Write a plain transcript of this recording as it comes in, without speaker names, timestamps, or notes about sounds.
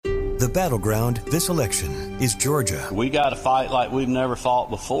The battleground this election is Georgia. We got to fight like we've never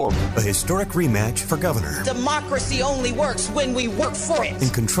fought before. A historic rematch for governor. Democracy only works when we work for it. In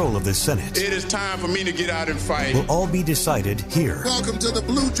control of the Senate. It is time for me to get out and fight. Will all be decided here. Welcome to the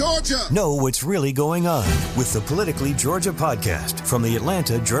Blue Georgia. Know what's really going on with the Politically Georgia podcast from the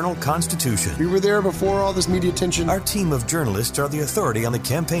Atlanta Journal-Constitution. We were there before all this media attention. Our team of journalists are the authority on the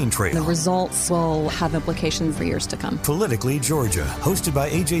campaign trail. The results will have implications for years to come. Politically Georgia, hosted by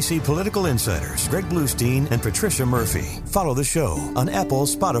AJC political insiders Greg Bluestein and Patricia Murphy. Follow the show on Apple,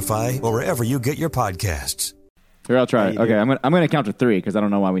 Spotify, or wherever you get your podcasts. Here, I'll try it. Okay, I'm going to count to 3 because I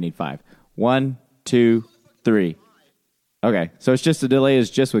don't know why we need 5. 1, 2, 3. Okay, so it's just the delay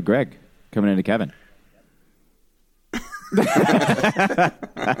is just with Greg coming into Kevin.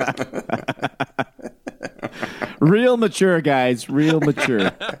 Real mature, guys. Real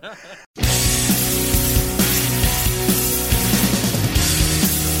mature.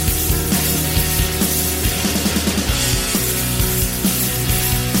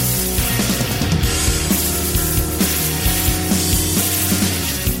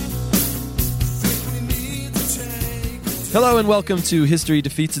 Hello and welcome to History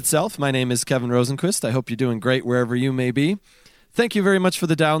Defeats Itself. My name is Kevin Rosenquist. I hope you're doing great wherever you may be. Thank you very much for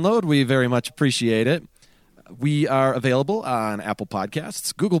the download. We very much appreciate it. We are available on Apple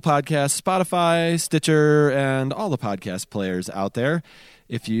Podcasts, Google Podcasts, Spotify, Stitcher, and all the podcast players out there.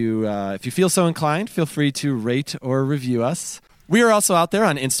 If you feel so inclined, feel free to rate or review us. We are also out there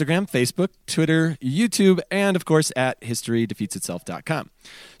on Instagram, Facebook, Twitter, YouTube, and, of course, at historydefeatsitself.com.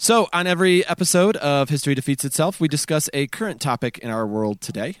 So, on every episode of History Defeats Itself, we discuss a current topic in our world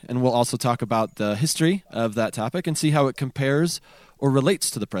today, and we'll also talk about the history of that topic and see how it compares or relates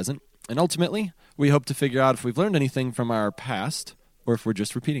to the present. And ultimately, we hope to figure out if we've learned anything from our past or if we're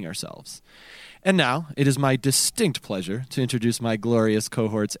just repeating ourselves. And now, it is my distinct pleasure to introduce my glorious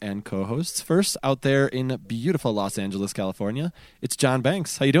cohorts and co-hosts. First, out there in beautiful Los Angeles, California, it's John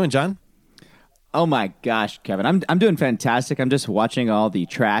Banks. How you doing, John? Oh my gosh, Kevin. I'm doing fantastic. I'm just watching all the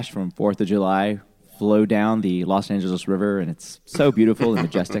trash from 4th of July flow down the Los Angeles River, and it's so beautiful and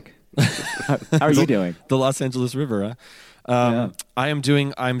majestic. How are you doing? The Los Angeles River, huh? Yeah. I'm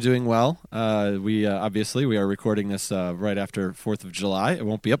doing well. We obviously we are recording this right after 4th of July. It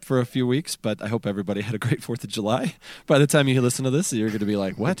won't be up for a few weeks, but I hope everybody had a great 4th of July. By the time you listen to this, you're going to be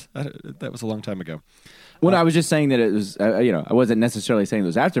like, "What? That was a long time ago." Well, I was just saying that it was, I wasn't necessarily saying it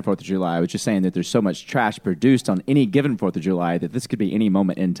was after 4th of July. I was just saying that there's so much trash produced on any given 4th of July that this could be any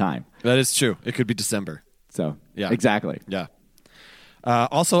moment in time. That is true. It could be December. So, yeah, exactly. Yeah.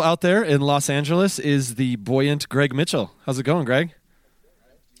 Also out there in Los Angeles is the buoyant Greg Mitchell. How's it going, Greg?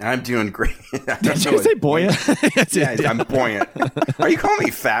 I'm doing great. Did you say buoyant? Yeah, I'm buoyant. Are you calling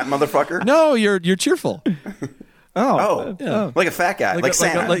me fat, motherfucker? No, you're cheerful. Oh, like a fat guy, like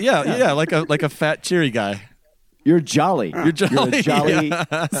Santa. Like a fat, cheery guy. You're jolly. You're jolly. You're a jolly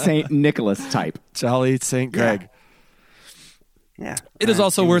St. Nicholas type. Jolly St. Greg. Yeah. It is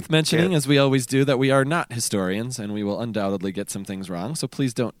also worth mentioning, as we always do, that we are not historians, and we will undoubtedly get some things wrong, so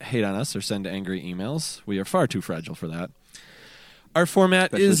please don't hate on us or send angry emails. We are far too fragile for that. Our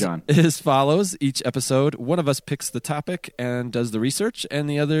format is as follows. Each episode, one of us picks the topic and does the research, and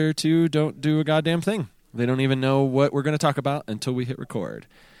the other two don't do a goddamn thing. They don't even know what we're going to talk about until we hit record.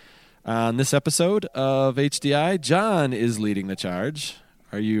 On this episode of HDI, John is leading the charge.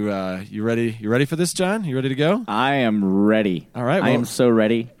 Are you ready? You ready for this, John? You ready to go? I am ready. All right. I am so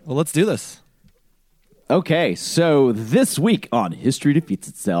ready. Well, let's do this. Okay, so this week on History Defeats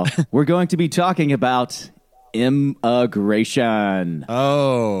Itself, we're going to be talking about immigration.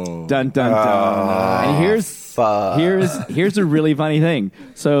 Oh. Dun, dun, dun. And here's a really funny thing.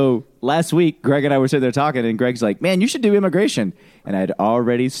 So last week, Greg and I were sitting there talking, and Greg's like, man, you should do immigration. And I'd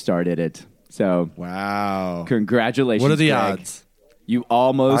already started it. So wow. Congratulations, What are the Greg. odds? You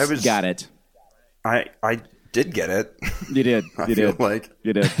almost got it. I did get it. You did. I feel like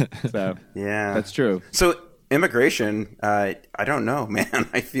you did. So yeah, that's true. So immigration, I don't know, man.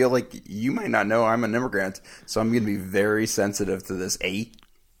 I feel like you might not know I'm an immigrant, so I'm going to be very sensitive to this.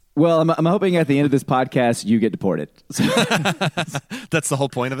 Well, I'm hoping at the end of this podcast you get deported. That's the whole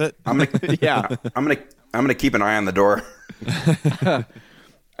point of it. I'm gonna keep an eye on the door.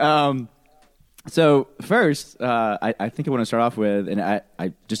 So first, I think I want to start off with, and I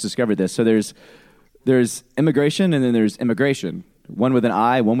just discovered this. So there's immigration, and then there's immigration. One with an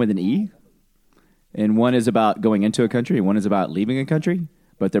I, one with an E, and one is about going into a country, and one is about leaving a country.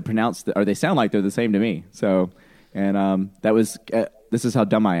 But they're pronounced, or they sound like they're the same to me. So, and that was. This is how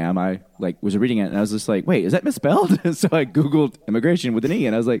dumb I am. I was reading it and I was just like, wait, is that misspelled? So I Googled immigration with an E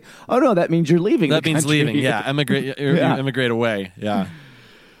and I was like, oh no, that means you're leaving. That means leaving. Yeah. Immigrate away. Yeah.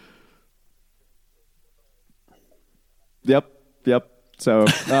 Yep. So,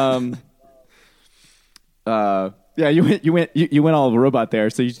 yeah, you went all robot there,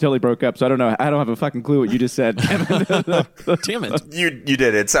 so you totally broke up. So I don't know. I don't have a fucking clue what you just said. Damn it! You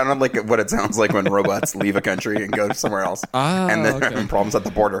did. It sounded like what it sounds like when robots leave a country and go somewhere else, and then having problems at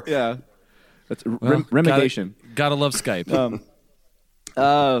the border. Yeah, that's remigration. Gotta love Skype.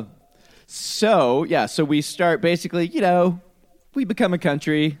 So we start basically. We become a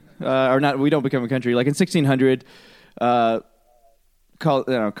country, or not? We don't become a country. Like in 1600,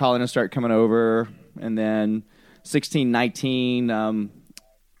 colonists start coming over, and then 1619,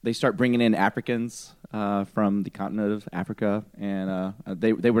 they start bringing in Africans from the continent of Africa, and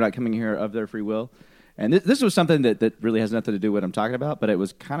they were not coming here of their free will. And this was something that really has nothing to do with what I'm talking about, but it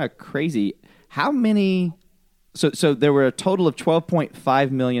was kind of crazy. How many? So there were a total of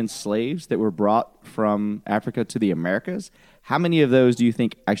 12.5 million slaves that were brought from Africa to the Americas. How many of those do you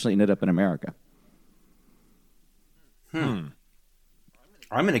think actually ended up in America? I'm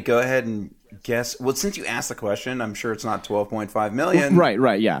going to go ahead and guess. Well, since you asked the question, I'm sure it's not 12.5 million.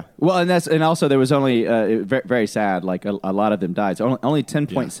 Right, yeah. Well, and also there was only very, very sad. Like a lot of them died. So only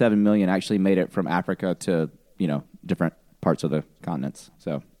 10.7 million actually made it from Africa to different parts of the continents.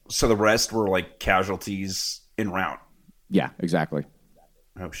 So the rest were like casualties en route. Yeah, exactly.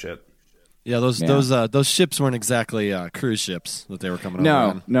 Oh shit. Yeah, those ships weren't exactly cruise ships that they were coming over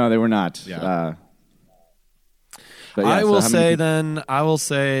on. No, they were not. Yeah. But yeah, I will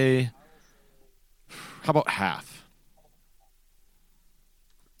say, how about half?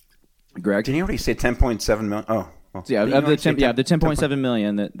 Greg? Didn't you already say 10.7 million? Oh. Well, So of the 10.7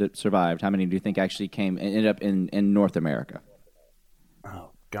 million that survived, how many do you think actually ended up in North America?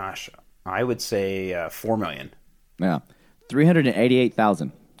 Oh, gosh. I would say 4 million. Yeah.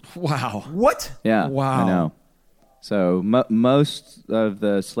 388,000. Wow. What? Yeah. Wow. I know. So most of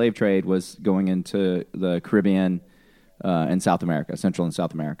the slave trade was going into the Caribbean and South America, Central and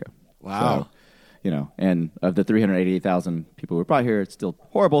South America. Wow. So, and of the 388,000 people who were brought here, it's still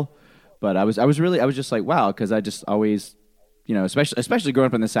horrible. But I was just like, wow, because I just always, especially growing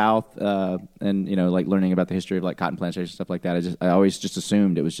up in the South, and like learning about the history of like cotton plantation stuff like that. I always just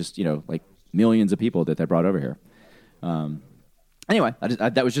assumed it was just like millions of people that they brought over here. Anyway,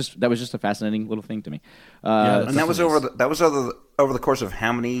 that was just a fascinating little thing to me. And that was over the course of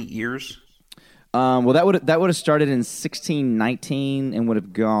how many years? Well, that would have started in 1619 and would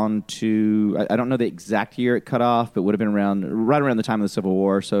have gone to, I don't know the exact year it cut off, but would have been right around the time of the Civil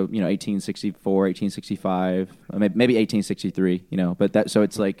War. So 1864, 1865, maybe 1863. But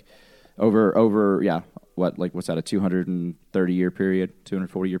it's like over what's that, a 240 year period.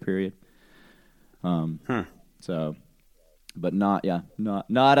 So. But not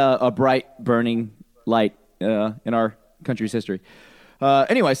a bright burning light in our country's history.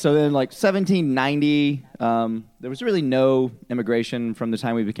 Anyway, so then like 1790, there was really no immigration from the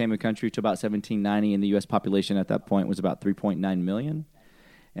time we became a country to about 1790, and the U.S. population at that point was about 3.9 million.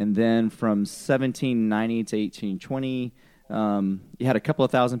 And then from 1790 to 1820, you had a couple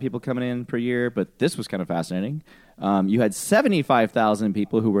of thousand people coming in per year, but this was kind of fascinating. You had 75,000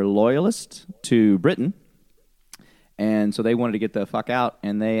 people who were loyalists to Britain. And so they wanted to get the fuck out,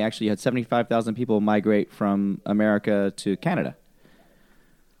 and they actually had 75,000 people migrate from America to Canada.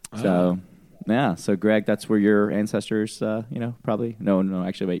 So, yeah. So, Greg, that's where your ancestors, probably. No,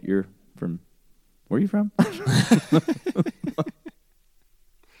 actually, wait. You're from. Where are you from?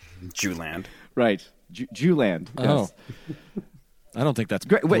 Jewland. Right, Jewland. Yes. Oh, I don't think that's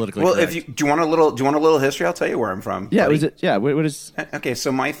Great. politically Well, correct. do you want a little history? I'll tell you where I'm from. Yeah, buddy. was it? Yeah, what is? Okay,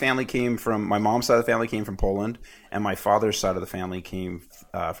 so my mom's side of the family came from Poland, and my father's side of the family came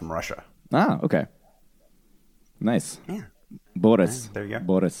from Russia. Ah, okay. Nice. Yeah. Boris. There you go.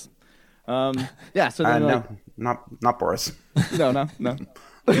 Boris. Yeah. So then, no, not Boris. No.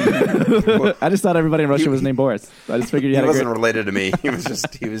 I just thought everybody in Russia was named Boris. I just figured you had He wasn't related to me. He was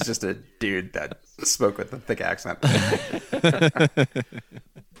just a dude that spoke with a thick accent.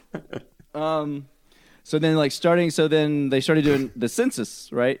 So then they started doing the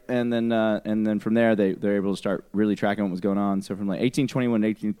census, right? And then from there they're able to start really tracking what was going on. So from like 1821 to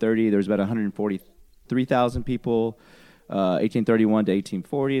 1830, there was about 143,000 people. 1831 to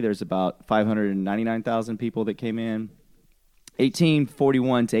 1840, there's about 599,000 people that came in.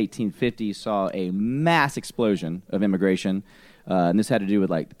 1841 to 1850 saw a mass explosion of immigration, and this had to do with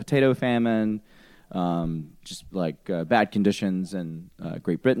like the potato famine, just like bad conditions in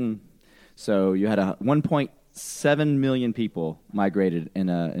Great Britain. So you had 1.7 million people migrated in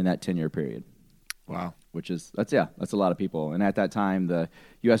that 10-year period. Wow, that's a lot of people. And at that time, the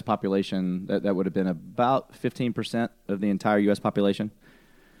U.S. population that would have been about 15% of the entire U.S. population.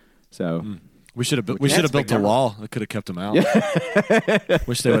 So. We should have built a wall that could have kept them out.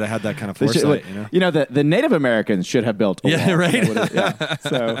 Wish they would have had that kind of foresight. The Native Americans should have built a wall. Yeah, right.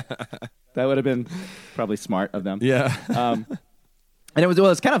 So that would have been probably smart of them. Yeah. And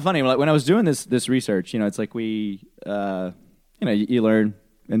it's kind of funny. Like when I was doing this research, it's like we, you learn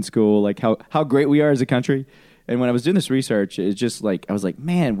in school like how great we are as a country. And when I was doing this research, it's just like I was like,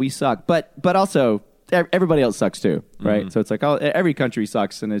 man, we suck. But also everybody else sucks too, right? Mm-hmm. So it's like every country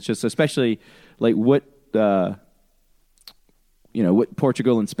sucks, and it's just especially like what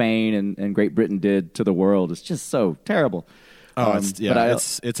Portugal and Spain and Great Britain did to the world is just so terrible. Oh,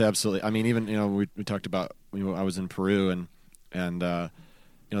 it's absolutely. I mean, even we talked about I was in Peru and the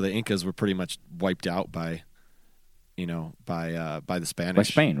Incas were pretty much wiped out by the Spanish. By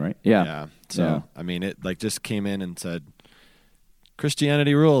Spain, right? Yeah. Yeah. So I mean, it like just came in and said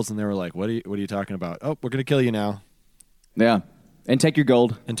Christianity rules, and they were like, "What are you talking about? Oh, we're gonna kill you now." Yeah, and take your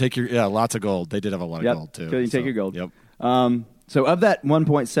gold. And take your lots of gold. They did have a lot of gold too. Take your gold. Yep. So of that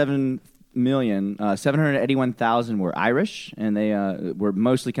 1.7 million, 781,000 were Irish, and they were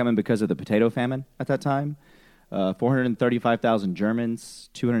mostly coming because of the potato famine at that time. 435,000 Germans,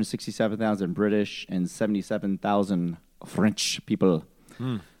 267,000 British, and 77,000 French people.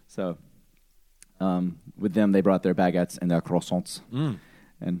 So with them, they brought their baguettes and their croissants.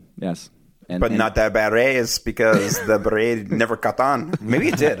 And yes. But not their berets because the beret never caught on. Maybe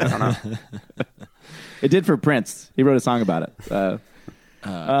it did. I don't know. It did for Prince. He wrote a song about it.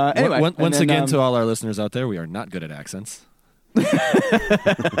 Anyway. Once again, to all our listeners out there, we are not good at accents.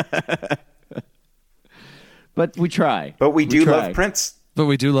 But we try. But we do love Prince.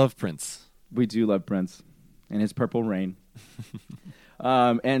 We do love Prince and his Purple Rain.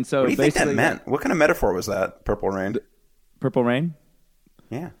 And so what do you think that meant? What kind of metaphor was that? Purple Rain. Purple Rain?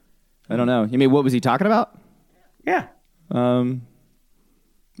 Yeah. I don't know. You mean what was he talking about? Yeah. I don't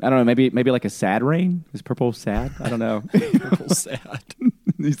know. Maybe like a sad rain. Is purple sad? I don't know. Purple sad.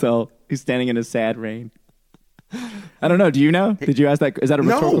 He's standing in a sad rain. I don't know. Do you know? Did you ask that? Is that a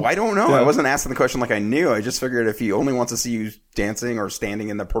rhetorical? No, I don't know. Yeah. I wasn't asking the question like I knew. I just figured if he only wants to see you dancing or standing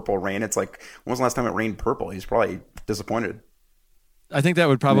in the purple rain, it's like, when was the last time it rained purple? He's probably disappointed. I think that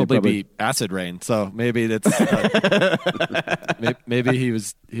would probably be acid rain. So maybe that's maybe he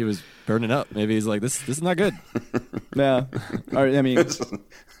was burning up. Maybe he's like, this is not good. Yeah. Or I mean,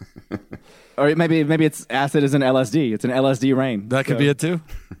 or maybe it's acid as an LSD. It's an LSD rain. That could be it too.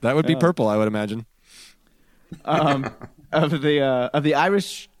 That would be purple, I would imagine. Of the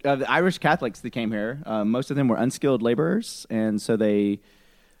Irish Catholics that came here, most of them were unskilled laborers, and so they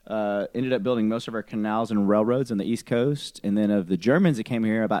ended up building most of our canals and railroads on the East Coast. And then of the Germans that came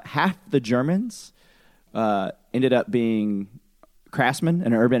here, about half the Germans ended up being craftsmen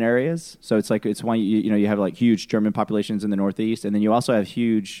in urban areas. So it's why you have like huge German populations in the Northeast, and then you also have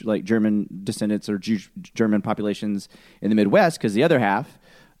huge like German descendants or German populations in the Midwest because the other half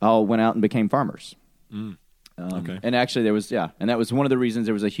all went out and became farmers. Okay. And actually and that was one of the reasons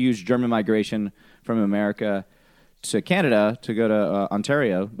there was a huge German migration from America to Canada to go to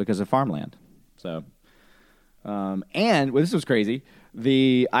Ontario because of farmland. So, this was crazy.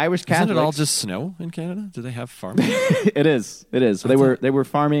 The Irish Catholics. Isn't it all just snow in Canada? Do they have farming? It is. So they were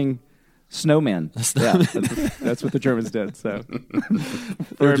farming snowmen. Yeah, that's what the Germans did. So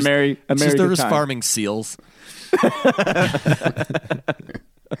they're just farming seals.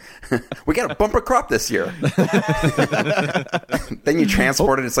 We got a bumper crop this year. Then you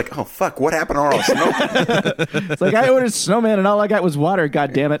transport it. It's like, oh fuck, what happened to all our snow? It's like I ordered snowman and all I got was water.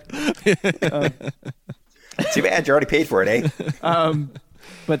 God damn it! Too bad you already paid for it, eh?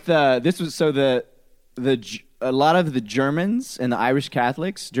 But this was a lot of the Germans and the Irish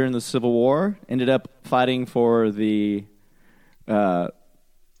Catholics during the Civil War ended up fighting for the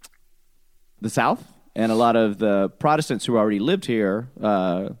South. And a lot of the Protestants who already lived here,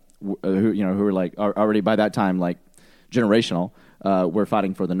 who were like already by that time like generational, were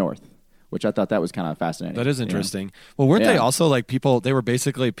fighting for the North, which I thought that was kind of fascinating. That is interesting. Well, weren't they also like people? They were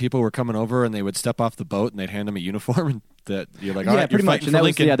basically people were coming over and they would step off the boat and they'd hand them a uniform and that you're like, all right, pretty you're much. fighting for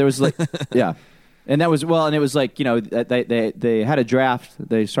Lincoln. There was like, yeah. And that was and it was like they had a draft.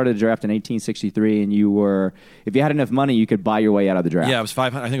 They started a draft in 1863, and if you had enough money, you could buy your way out of the draft. Yeah, it was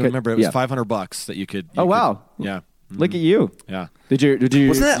 $500. I think I remember it was $500 that you could. Wow! Yeah, look at you. Yeah. Did you?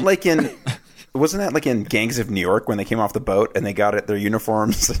 Wasn't that like in Gangs of New York when they came off the boat and they got their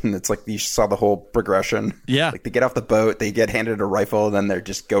uniforms and it's like you saw the whole progression? Yeah. Like they get off the boat, they get handed a rifle, and then they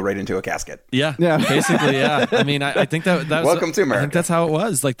just go right into a casket. Yeah. Basically, yeah. I mean, I think that was welcome to America. I think that's how it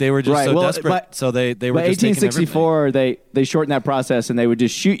was. Like they were just desperate, so they were. By just 1864, they shortened that process and they would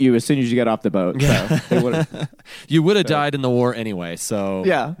just shoot you as soon as you got off the boat. Yeah. So you would have died in the war anyway. So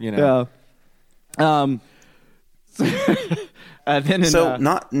yeah. Then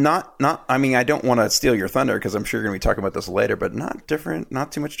not. I mean, I don't want to steal your thunder because I'm sure you're going to be talking about this later, but not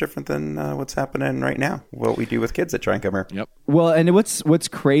too much different than what's happening right now. What we do with kids that try and come here. Yep. Well, and what's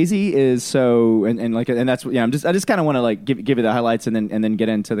crazy is and that's I just kind of want to like give you the highlights and then get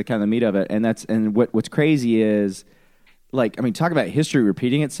into the kind of the meat of it. And what's crazy is like, I mean, talk about history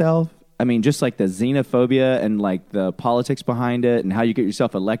repeating itself. I mean, just like the xenophobia and like the politics behind it and how you get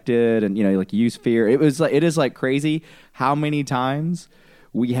yourself elected and, like use fear. It is like crazy how many times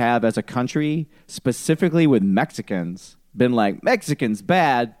we have as a country, specifically with Mexicans, been like, Mexicans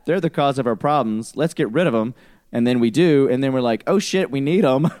bad. They're the cause of our problems. Let's get rid of them. And then we do. And then we're like, oh shit, we need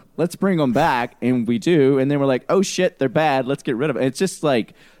them. Let's bring them back. And we do. And then we're like, oh shit, they're bad. Let's get rid of them. It's just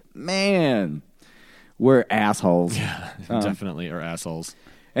like, man, we're assholes. Yeah, definitely are assholes.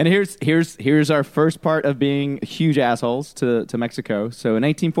 And here's our first part of being huge assholes to Mexico. So in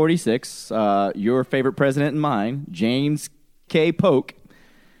 1846, your favorite president and mine, James K. Polk,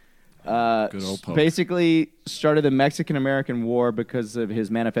 good old Polk, basically started the Mexican-American War because of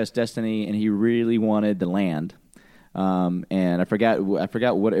his manifest destiny, and he really wanted the land. And I forgot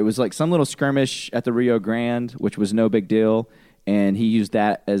what it was, like some little skirmish at the Rio Grande, which was no big deal, and he used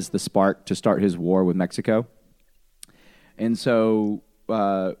that as the spark to start his war with Mexico. And so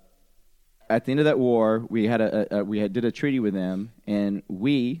at the end of that war, we did a treaty with them, and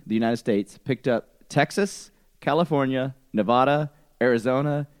we, the United States, picked up Texas, California, Nevada,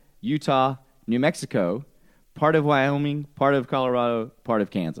 Arizona, Utah, New Mexico, part of Wyoming, part of Colorado, part of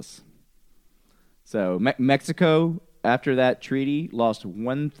Kansas. So Mexico, after that treaty, lost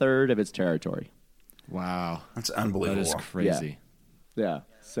 1/3 of its territory. Wow, that's unbelievable. That is crazy. Yeah.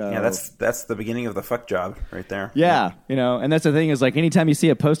 So yeah, that's the beginning of the fuck job right there. Yeah, and that's the thing is like anytime you see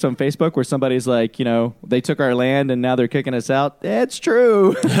a post on Facebook where somebody's like, they took our land and now they're kicking us out, it's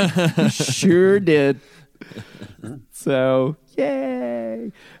true. Sure did. So,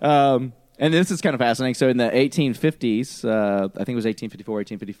 yay. And this is kind of fascinating. So in the 1850s, I think it was 1854,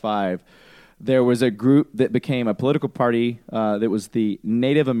 1855, there was a group that became a political party that was the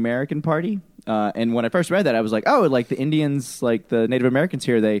Native American Party. And when I first read that, I was like, oh, like the Indians, like the Native Americans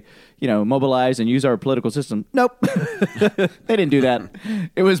here, they, mobilize and use our political system. Nope. They didn't do that.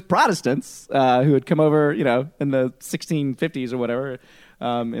 It was Protestants who had come over, in the 1650s or whatever,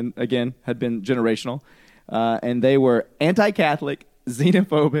 and again, had been generational. And they were anti-Catholic,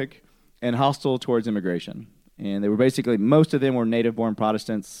 xenophobic, and hostile towards immigration. And they were basically, most of them were native-born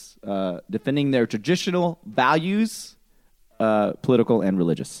Protestants defending their traditional values, political and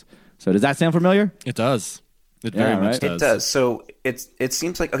religious. So does that sound familiar? It does. It very much does. It does. So it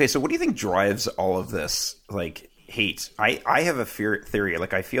seems like, okay, so what do you think drives all of this, like, hate? I have a theory.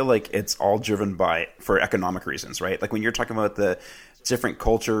 Like, I feel like it's all driven for economic reasons, right? Like, when you're talking about the different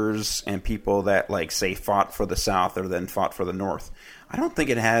cultures and people that, like, say, fought for the South or then fought for the North, I don't think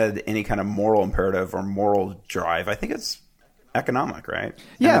it had any kind of moral imperative or moral drive. I think it's economic, right?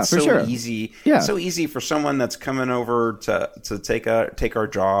 Yeah, and it's for sure. Easy. Yeah. So easy for someone that's coming over to take our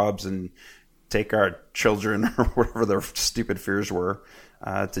jobs and take our children or whatever their stupid fears were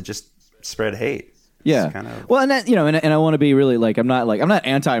to just spread hate. Yeah. Kind of... Well, and that, and I want to be really like I'm not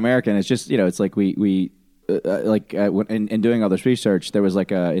anti-American. It's just it's like we in doing all this research, there was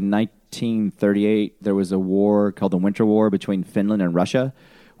like in 1938 there was a war called the Winter War between Finland and Russia,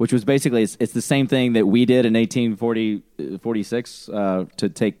 which was basically it's the same thing that we did in 1846 to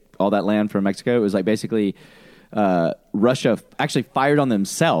take all that land from Mexico. It was like basically Russia actually fired on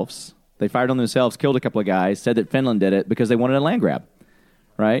themselves. They fired on themselves, killed a couple of guys, said that Finland did it because they wanted a land grab,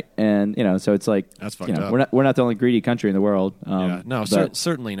 right? And so it's like that's fucked up. We're not the only greedy country in the world.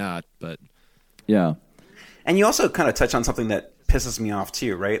 Certainly not. But yeah. And you also kind of touch on something that pisses me off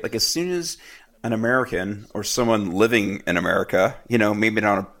too, right? Like as soon as an American or someone living in America, maybe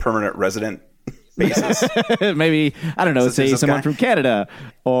not on a permanent resident basis. Maybe, I don't know, say someone from Canada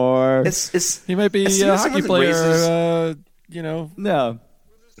or... He might be a hockey player, No.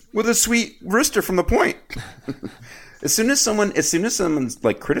 With a sweet rooster from the Point. As soon as someone's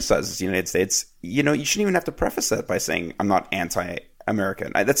like criticizes the United States, you shouldn't even have to preface that by saying, I'm not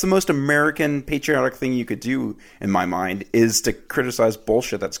anti-American. That's the most American patriotic thing you could do, in my mind, is to criticize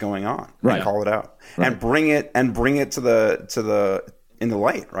bullshit that's going on, right? And call it out, right. and bring it to the in the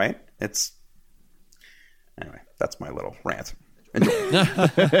light, right? Anyway, that's my little rant. Enjoy.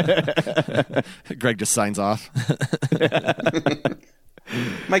 Greg just signs off.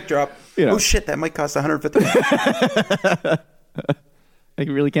 Mic drop. Oh shit, that might cost $150. I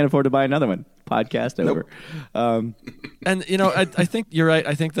really can't afford to buy another one. Podcast over. And I think you're right.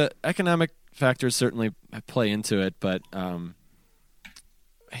 I think the economic factors certainly play into it, but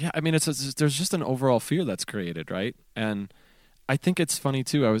Yeah, I mean, there's just an overall fear that's created, right? And I think it's funny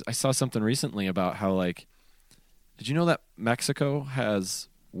too. I saw something recently about how, like, did you know that Mexico has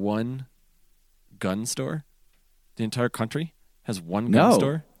one gun store? The entire country has one gun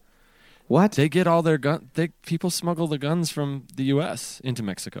store. What? They get all their people smuggle the guns from the U.S. into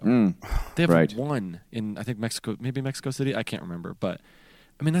Mexico. They have one in, I think, Mexico, maybe Mexico City. I can't remember, but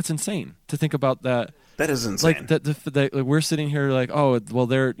I mean, that's insane to think about that. That is insane. Like that we're sitting here like, oh, well,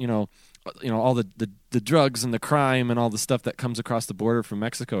 they're all the drugs and the crime and all the stuff that comes across the border from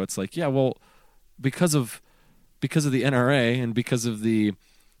Mexico. It's like, yeah, well, because of the NRA and because of the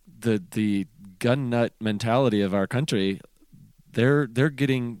gun nut mentality of our country, people are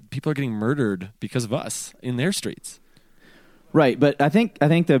getting murdered because of us in their streets. Right, but I think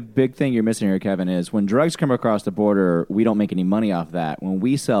the big thing you're missing here, Kevin, is when drugs come across the border, we don't make any money off that. When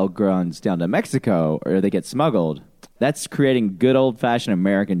we sell guns down to Mexico or they get smuggled, that's creating good old-fashioned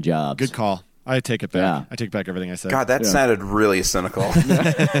American jobs. Good call. I take it back. Yeah. I take back everything I said. God, that sounded really cynical. I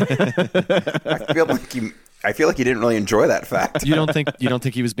feel like you didn't really enjoy that fact. You don't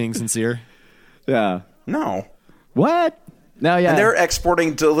think he was being sincere? Yeah. No. What? No, yeah. And they're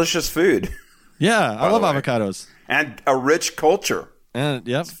exporting delicious food. Yeah, I love avocados. And a rich culture. And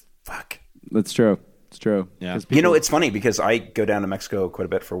yep. Fuck. That's true. It's true. Yeah. It's funny because I go down to Mexico quite a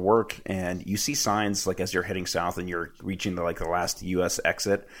bit for work, and you see signs like as you're heading south and you're reaching the last U.S.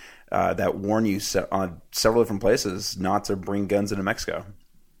 exit that warn you on several different places not to bring guns into Mexico.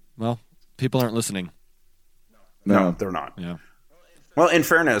 Well, people aren't listening. No, they're not. Yeah. Well, in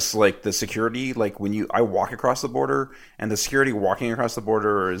fairness, like the security, like I walk across the border, and the security walking across the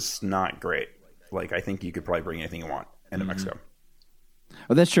border is not great. Like, I think you could probably bring anything you want into Mexico.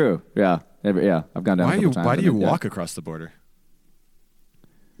 Oh, that's true. Yeah. Yeah. I've gone down a couple times. Why do you walk across the border?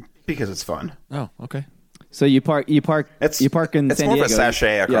 Because it's fun. Oh, okay. So you park in San Diego. It's more of a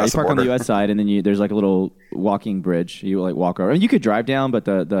sachet across the border. Yeah, you park on the U.S. side, and then there's like a little walking bridge. You walk over. I mean, you could drive down, but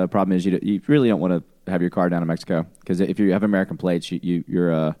the problem is you really don't want to have your car down in Mexico because if you have American plates,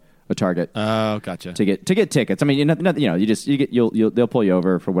 you're a target. Oh, gotcha. To get tickets. I mean, they'll pull you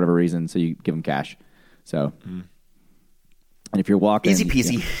over for whatever reason, so you give them cash. So, and if you're walking, easy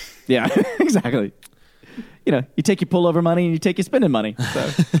peasy. Yeah, exactly. You take your pullover money and you take your spending money.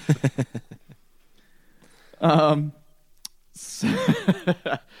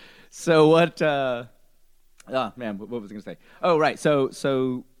 So what? Oh man, what was I going to say? Oh, right.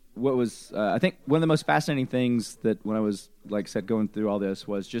 So what was? I think one of the most fascinating things that when I was, like I said, going through all this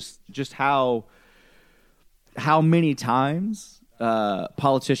was just how many times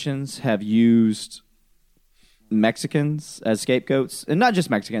politicians have used Mexicans as scapegoats, and not just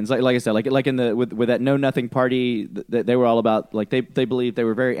Mexicans. Like I said, like in the with that Know Nothing party, they were all about, like, they believed they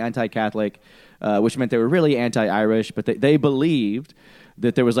were very anti-Catholic, which meant they were really anti-Irish, but they believed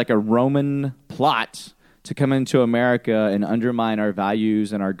that there was like a Roman plot to come into America and undermine our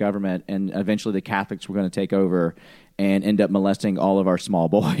values and our government, and eventually the Catholics were going to take over and end up molesting all of our small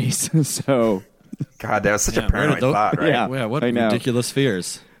boys. So, God, that was such a paranoid thought, right? Yeah, what ridiculous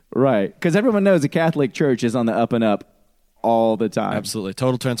fears. Right, because everyone knows the Catholic Church is on the up and up all the time. Absolutely,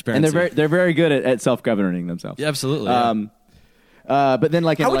 total transparency, and they're very good at self-governing themselves. Yeah, absolutely. But then,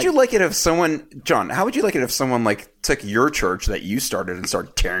 how would you like it if someone, John? How would you like it if someone took your church that you started and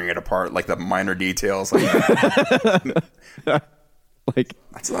started tearing it apart, like the minor details? Like,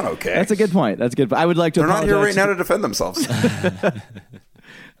 that's not okay. That's a good point. That's a good. I would like to. They're not here right now to defend themselves.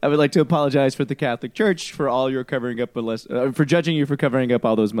 I would like to apologize for the Catholic Church for all your covering up for judging you for covering up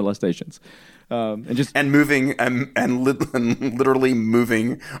all those molestations, and moving and literally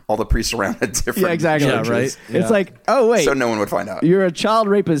moving all the priests around at different. Yeah, exactly. churches. Yeah, right. Yeah. It's like, oh wait, so no one would find out. You're a child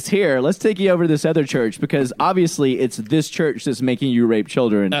rapist here. Let's take you over to this other church because obviously it's this church that's making you rape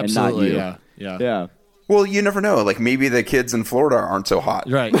children. Absolutely, and not you. Yeah. Well, you never know. Like, maybe the kids in Florida aren't so hot.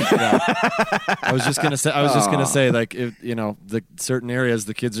 Right. Yeah. I was just gonna say, like, if, the certain areas,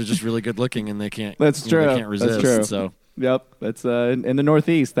 the kids are just really good looking and they can't. That's true. They can't resist. That's true. So. Yep. That's in the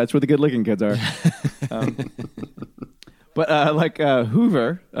Northeast. That's where the good looking kids are. But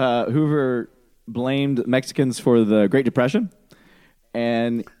Hoover blamed Mexicans for the Great Depression.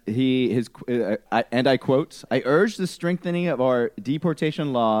 And I quote, "I urge the strengthening of our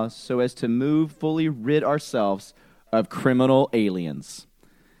deportation laws so as to fully rid ourselves of criminal aliens."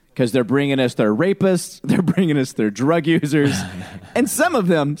 Because they're bringing us their rapists, they're bringing us their drug users, and some of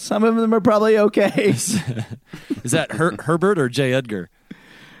them are probably okay. Is that Herbert or J. Edgar?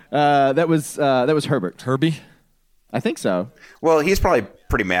 That was Herbert. Herbie? I think so. Well, he's probably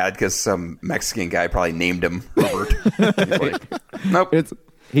pretty mad because some Mexican guy probably named him Herbert. Nope.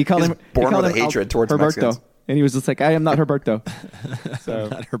 He called him born with a hatred towards Herberto. Mexicans. And he was just like, I am not Herberto. So,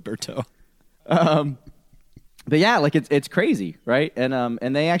 Not Herberto. but yeah, like it's crazy, right?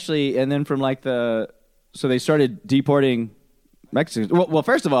 And they actually, and then from like so they started deporting Mexicans. Well,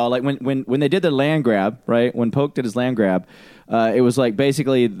 first of all, like when they did the land grab, right? When Polk did his land grab, it was like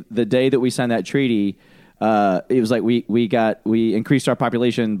basically the day that we signed that treaty. It was like we increased our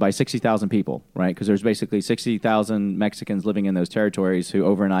population by 60,000 people, right? Because there's basically 60,000 Mexicans living in those territories who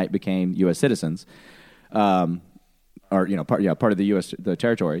overnight became U.S. citizens, or part of the U.S. the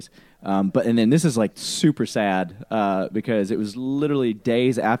territories. And then this is like super sad because it was literally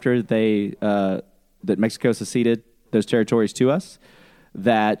days after that Mexico seceded those territories to us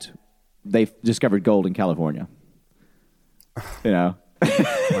that they discovered gold in California. You know.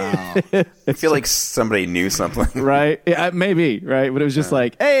 Wow. I feel like somebody knew something. Right? Yeah, maybe, right? But it was just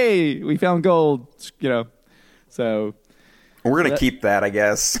like, hey, we found gold, you know. So we're going to keep that, I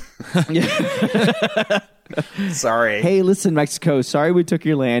guess. Sorry. Hey, listen, Mexico, sorry we took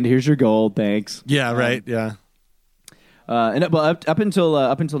your land. Here's your gold. Thanks. Yeah, right. Yeah. And up until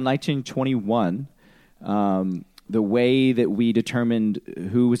 1921, the way that we determined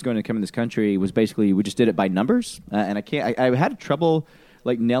who was going to come in this country was basically we just did it by numbers, and I had trouble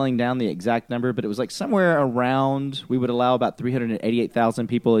like nailing down the exact number, but it was like somewhere around we would allow about 388,000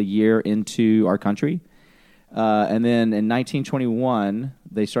 people a year into our country, and then in 1921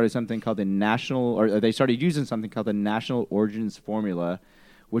 they started something called they started using something called the National Origins Formula,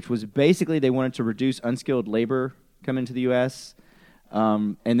 which was basically they wanted to reduce unskilled labor coming to the U.S.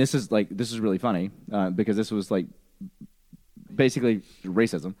 And this is really funny because this was like basically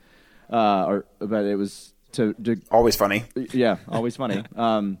racism, but it was to always funny. Yeah, always funny.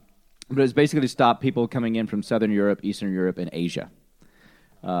 But it was basically to stop people coming in from Southern Europe, Eastern Europe, and Asia.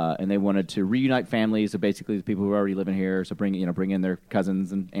 And they wanted to reunite families, so basically the people who are already living here, so bring in their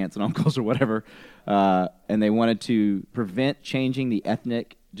cousins and aunts and uncles or whatever. And they wanted to prevent changing the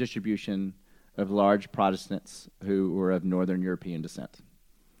ethnic distribution of large Protestants who were of Northern European descent.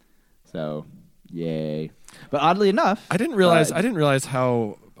 So, yay! But oddly enough, I didn't realize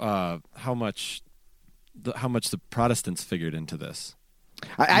how much the Protestants figured into this.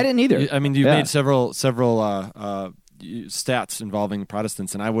 I didn't either. I mean, you made several stats involving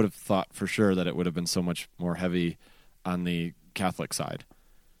Protestants, and I would have thought for sure that it would have been so much more heavy on the Catholic side.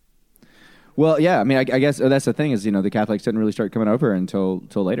 Well, yeah. I mean, I guess that's the thing is, the Catholics didn't really start coming over until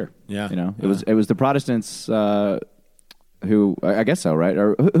later. Yeah. It was the Protestants who, I guess so, right?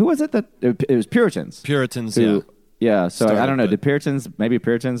 Or who was it that it was Puritans? Puritans, who, yeah. So started, I don't know. Did Puritans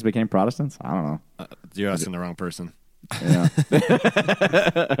became Protestants? I don't know. You're asking the wrong person. Yeah.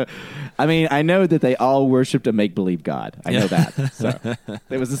 I mean, I know that they all worshipped a make-believe God. I know that. So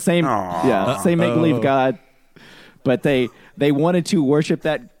it was the same, same make-believe God, but they wanted to worship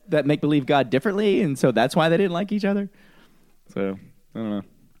that make-believe God differently, and so that's why they didn't like each other. So I don't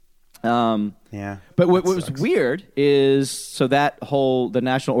know. Yeah. But what was weird is the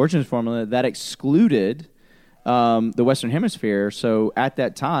National Origins Formula that excluded the Western Hemisphere. So at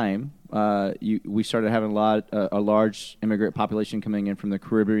that time, we started having a large immigrant population coming in from the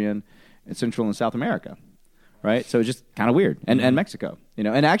Caribbean and Central and South America, right? So it's just kind of weird, and Mexico,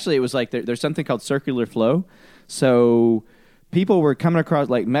 and actually it was like there's something called circular flow. So people were coming across,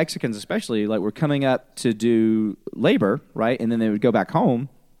 like Mexicans especially, like were coming up to do labor, right, and then they would go back home.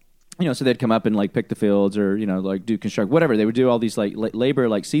 So they'd come up and like pick the fields or, like do construct, whatever. They would do all these like labor,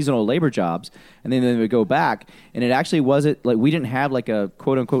 like seasonal labor jobs. And then they would go back. And it actually wasn't like we didn't have like a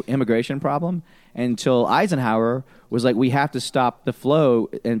quote unquote immigration problem until Eisenhower was like, we have to stop the flow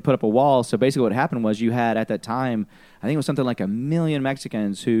and put up a wall. So basically what happened was you had at that time, I think it was something like 1 million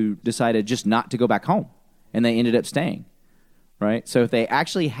Mexicans who decided just not to go back home. And they ended up staying. Right, so if they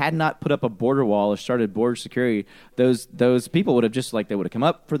actually had not put up a border wall or started border security, those people would have just they would have come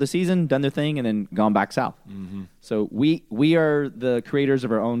up for the season, done their thing, and then gone back south. Mm-hmm. So we are the creators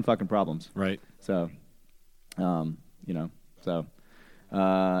of our own fucking problems. Right. So, and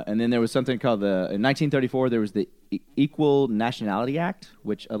then there was something called in 1934 there was the Equal Nationality Act,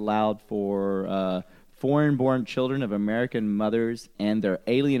 which allowed for foreign-born children of American mothers and their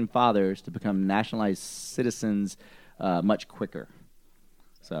alien fathers to become nationalized citizens. Much quicker.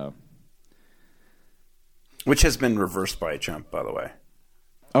 So, which has been reversed by Trump, by the way.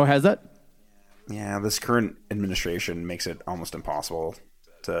 Oh, has that? Yeah, this current administration makes it almost impossible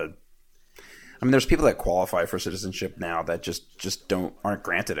to. I mean, there's people that qualify for citizenship now that just aren't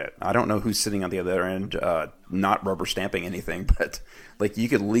granted it. I don't know who's sitting on the other end, not rubber stamping anything, but you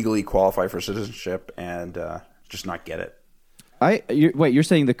could legally qualify for citizenship and just not get it. You're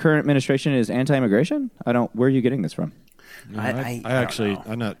saying the current administration is anti-immigration? Where are you getting this from? No, I'm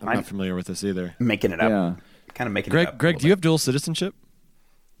not familiar with this either. Making it up. Yeah. kind of making it Greg, up. do you have dual citizenship?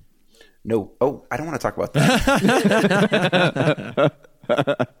 No. Oh, I don't want to talk about that.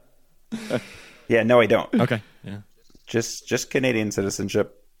 Yeah, no, I don't. Okay. Yeah. Just Canadian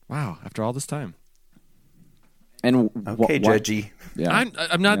citizenship. Wow. After all this time. And Okay, judgy. Yeah.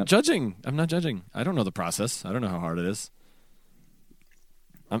 I'm not judging. I'm not judging. I don't know the process. I don't know how hard it is.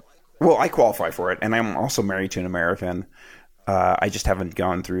 Well, I qualify for it, and I'm also married to an American. I just haven't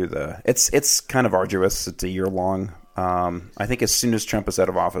gone through It's kind of arduous. It's a year long. I think as soon as Trump is out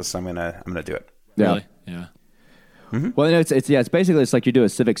of office, I'm gonna do it. Yeah. Really? Yeah. Mm-hmm. Well, it's basically it's like you do a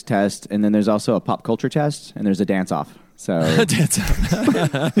civics test, and then there's also a pop culture test, and there's a dance off. So Dance off.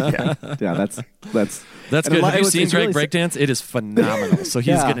 yeah, that's good. Have you seen Greg breakdance? It is phenomenal. So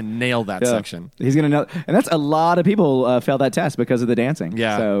he's going to nail that section. He's going to nail, and that's a lot of people fail that test because of the dancing.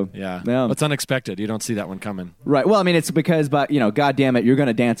 Yeah. So yeah. It's unexpected. You don't see that one coming. Right. Well, I mean, it's because, but God damn it, you're going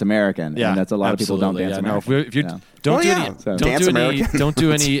to dance American. Yeah. And that's a lot of people don't dance American. No, if you don't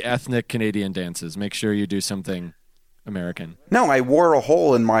do any ethnic Canadian dances. Make sure you do something American. No, I wore a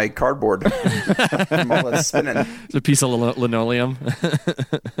hole in my cardboard from all that spinning. It's a piece of linoleum.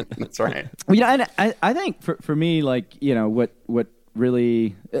 That's right. Well, and I think for me, like, what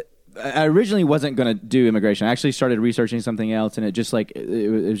really, I originally wasn't going to do immigration. I actually started researching something else, and it just like it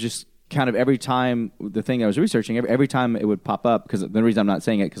was just kind of every time the thing I was researching, every time it would pop up, because the reason I'm not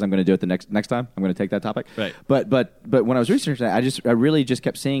saying it because I'm going to do it the next time I'm going to take that topic. Right. But when I was researching that, I really just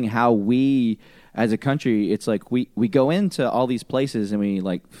kept seeing how we as a country, it's like we go into all these places and we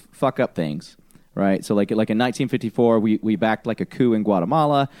like fuck up things. Right, so like in 1954, we backed like a coup in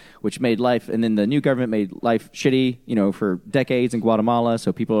Guatemala, which made life, and then the new government made life shitty, for decades in Guatemala.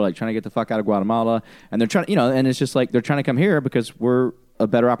 So people are like trying to get the fuck out of Guatemala, and they're trying, and it's just like they're trying to come here because we're a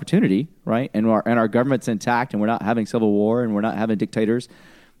better opportunity, right? And our government's intact, and we're not having civil war, and we're not having dictators,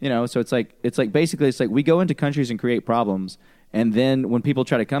 So it's like basically it's like we go into countries and create problems, and then when people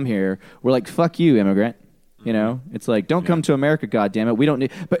try to come here, we're like, fuck you, immigrant. It's like, don't come to America, goddammit. We don't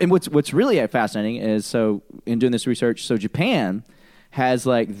need. But and what's really fascinating is, so in doing this research, so Japan has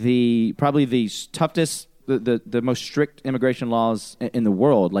like probably the toughest, the most strict immigration laws in the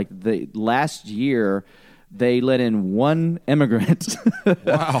world. Like the last year, they let in one immigrant.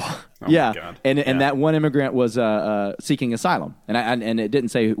 Wow. Yeah, my God. And that one immigrant was seeking asylum, and it didn't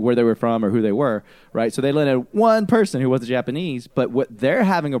say where they were from or who they were, right? So they let in one person who was Japanese. But what they're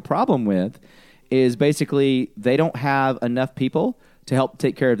having a problem with is basically they don't have enough people to help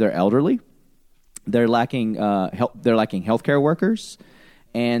take care of their elderly. They're lacking help. They're lacking healthcare workers,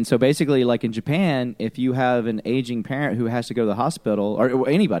 and so basically, like in Japan, if you have an aging parent who has to go to the hospital, or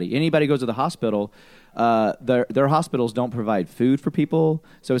anybody goes to the hospital, their hospitals don't provide food for people.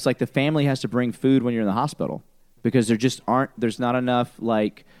 So it's like the family has to bring food when you're in the hospital because there's not enough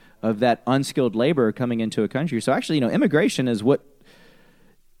like of that unskilled labor coming into a country. So actually, immigration is what.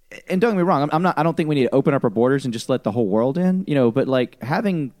 And don't get me wrong, I don't think we need to open up our borders and just let the whole world in, but like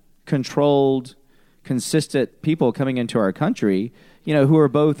having controlled, consistent people coming into our country, who are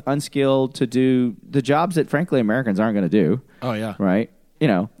both unskilled to do the jobs that frankly Americans aren't going to do. Oh yeah. Right.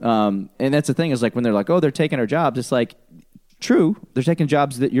 And that's the thing is like when they're like, oh, they're taking our jobs. It's like, true, they're taking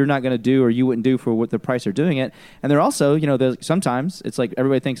jobs that you're not going to do or you wouldn't do for what the price they're doing it. And they're also, sometimes it's like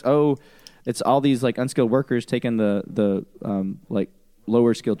everybody thinks, oh, it's all these like unskilled workers taking the like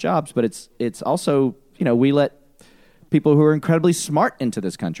lower skilled jobs, but it's also, we let people who are incredibly smart into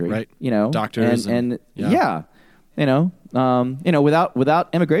this country, right? Doctors and without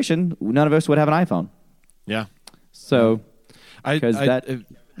immigration, none of us would have an iPhone. Yeah. So,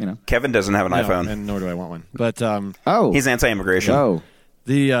 Kevin doesn't have an iPhone, and nor do I want one. But he's anti-immigration. Oh,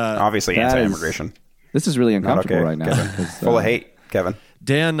 obviously anti-immigration. This is really uncomfortable right now. Full of hate, Kevin.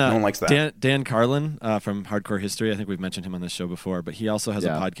 Dan, no one likes that. Dan Carlin from Hardcore History. I think we've mentioned him on this show before, but he also has a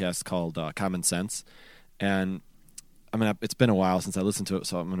podcast called Common Sense. And it's been a while since I listened to it,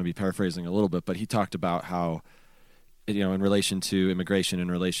 so I'm going to be paraphrasing a little bit. But he talked about how, in relation to immigration,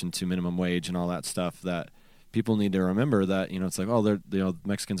 in relation to minimum wage and all that stuff, that people need to remember that it's like, oh,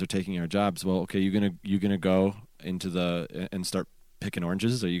 Mexicans are taking our jobs. Well, okay, you gonna go into and start picking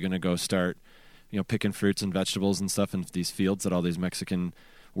oranges? Are you gonna go start picking fruits and vegetables and stuff in these fields that all these Mexican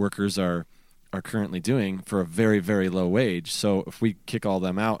workers are currently doing for a very, very low wage? So if we kick all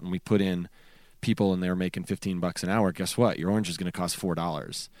them out and we put in people and they're making $15 an hour, guess what? Your orange is going to cost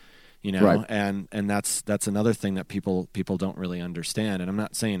 $4. Right. And that's another thing that people don't really understand. And I'm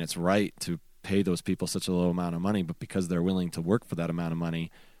not saying it's right to pay those people such a low amount of money, but because they're willing to work for that amount of money,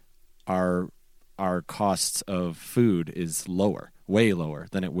 our costs of food is lower. way lower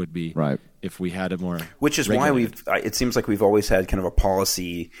than it would be Right. if we had a more Which is regulated. why it seems like we've always had kind of a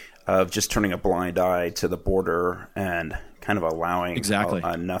policy of just turning a blind eye to the border and kind of allowing Exactly.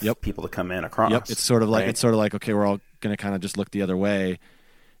 enough Yep. people to come in across. Yep, it's sort of like right? Okay, we're all going to kind of just look the other way,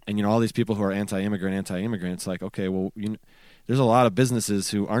 and all these people who are anti-immigrant. It's like, okay, well, there's a lot of businesses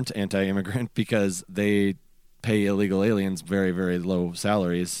who aren't anti-immigrant because they pay illegal aliens very, very low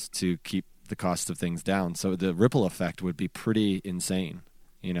salaries to keep the cost of things down. So the ripple effect would be pretty insane,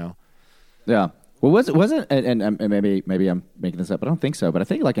 Yeah. Well, wasn't and maybe I'm making this up, but I don't think so. But I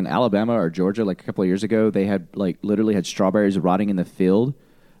think like in Alabama or Georgia, like a couple of years ago, they had like literally had strawberries rotting in the field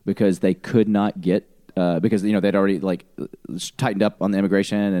because they could not get because they'd already like tightened up on the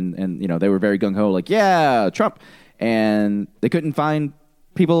immigration and they were very gung ho like Trump, and they couldn't find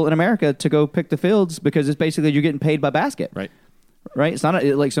people in America to go pick the fields because it's basically you're getting paid by basket. Right. It's not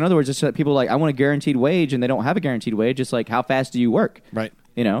like, so in other words, it's that people are like, I want a guaranteed wage, and they don't have a guaranteed wage. It's like, how fast do you work? Right.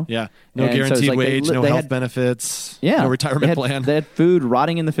 Yeah. No And guaranteed so it's like wage, no they health had benefits, Yeah. no retirement plan. They had food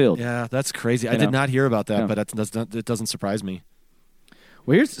rotting in the field. Yeah, that's crazy. I did not hear about that, but it doesn't surprise me.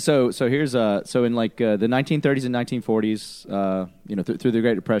 Well, here's in like the 1930s and 1940s, through the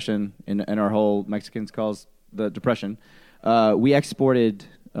Great Depression and our whole Mexicans calls the Depression, we exported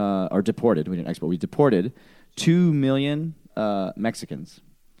or deported. We didn't export. We deported 2 million Mexicans.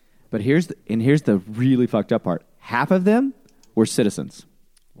 But here's the really fucked up part. Half of them were citizens.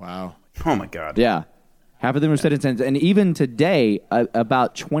 Wow. Oh my God. Yeah. Half of them were citizens. And even today,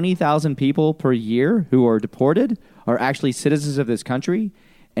 about 20,000 people per year who are deported are actually citizens of this country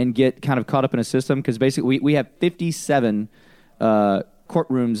and get kind of caught up in a system because basically we have 57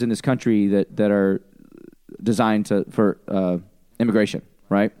 courtrooms in this country that are designed for immigration,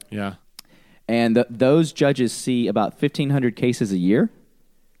 right? Yeah. And those judges see about 1,500 cases a year.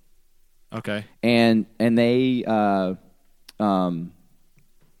 Okay. And they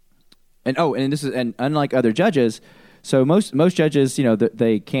and unlike other judges, so most judges,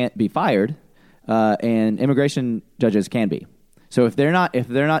 they can't be fired, and immigration judges can be. So if they're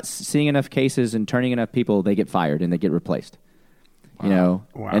not seeing enough cases and turning enough people, they get fired and they get replaced. Wow.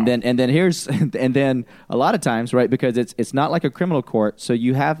 And then here's and then a lot of times, right, because it's not like a criminal court, so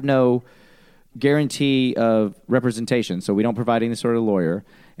you have no guarantee of representation. So we don't provide any sort of lawyer.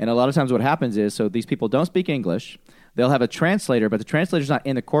 And a lot of times what happens is, so these people don't speak English. They'll have a translator, but the translator's not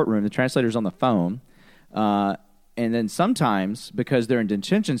in the courtroom. The translator's on the phone. And then sometimes, because they're in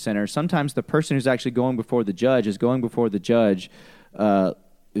detention centers, sometimes the person who's actually going before the judge is going before the judge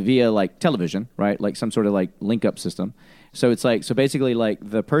via like television, right? Like some sort of like link-up system. So it's like, so basically like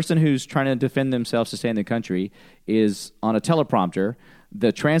the person who's trying to defend themselves to stay in the country is on a teleprompter,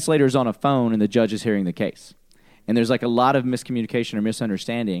 the translator's on a phone, and the judge is hearing the case. And there's like a lot of miscommunication or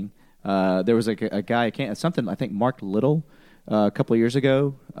misunderstanding. There was like a guy, I think Mark Little, a couple of years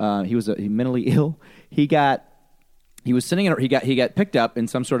ago. He was mentally ill. He got picked up in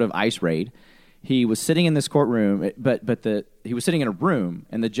some sort of ICE raid. He was sitting in this courtroom, but he was sitting in a room,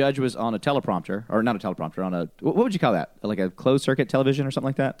 and the judge was on a teleprompter, or not a teleprompter, on a, what would you call that? Like a closed circuit television or something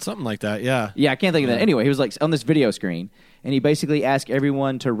like that? Something like that, yeah. Yeah, I can't think of that. Anyway, he was like on this video screen, and he basically asked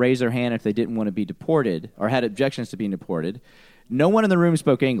everyone to raise their hand if they didn't want to be deported or had objections to being deported. No one in the room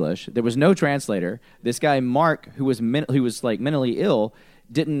spoke English. There was no translator. This guy, Mark, who was like mentally ill,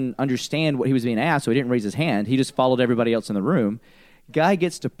 didn't understand what he was being asked, so he didn't raise his hand. He just followed everybody else in the room. Guy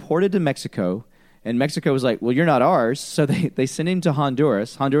gets deported to Mexico, and Mexico was like, well, you're not ours. So they send him to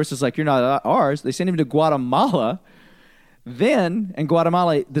Honduras. Honduras is like, you're not ours. They send him to Guatemala. Then, in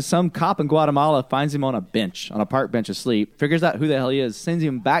Guatemala, some cop in Guatemala finds him on a bench, on a park bench asleep, figures out who the hell he is, sends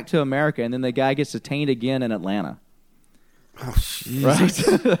him back to America, and then the guy gets detained again in Atlanta. Oh,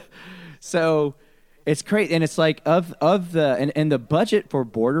 right? So it's crazy, and it's like of the and the budget for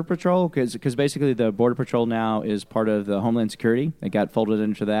Border Patrol, because basically the Border Patrol now is part of the Homeland Security. It got folded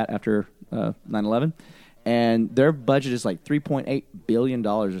into that after 9/11, and their budget is like $3.8 billion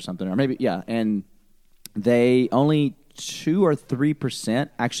or something, or maybe and they only 2 or 3%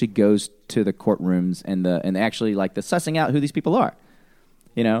 actually goes to the courtrooms and actually like the sussing out who these people are,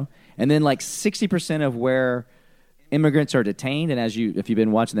 and then like 60% of where immigrants are detained, and if you've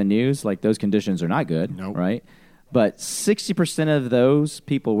been watching the news, like those conditions are not good, nope. Right? But 60% of those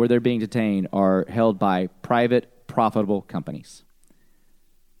people where they're being detained are held by private, profitable companies,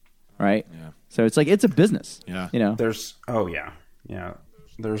 right? Yeah. So it's like it's a business. Yeah. There's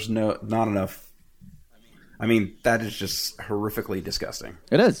There's not enough. I mean, that is just horrifically disgusting.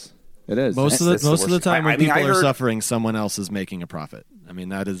 It is. Most of the time when people are heard, suffering, someone else is making a profit. I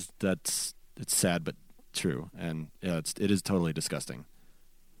mean, it's sad, but true, and it is totally disgusting.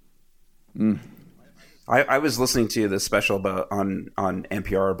 I was listening to the special about on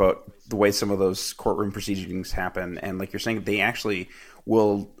NPR about the way some of those courtroom proceedings happen, and like you're saying, they actually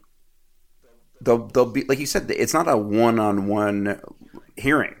will. They'll be, like you said, it's not a one-on-one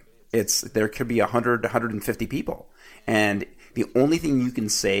hearing. There could be 100, 150 people, and the only thing you can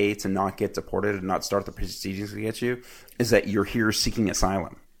say to not get deported and not start the proceedings against you is that you're here seeking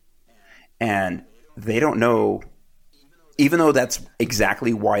asylum, and they don't know. Even though that's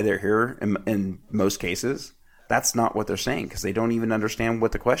exactly why they're here in most cases, that's not what they're saying because they don't even understand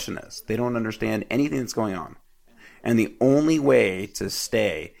what the question is. They don't understand anything that's going on. And the only way to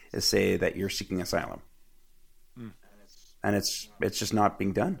stay is say that you're seeking asylum. And it's just not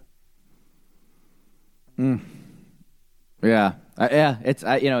being done. Yeah. It's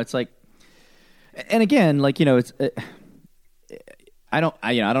it's like, and again, like, it's I don't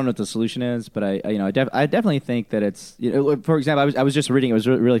know what the solution is, but I definitely think that it's, for example, I was just reading, it was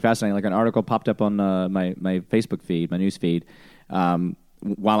really fascinating. Like an article popped up on my Facebook feed, my news feed,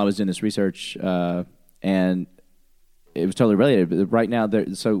 while I was doing this research, and it was totally related. Right now,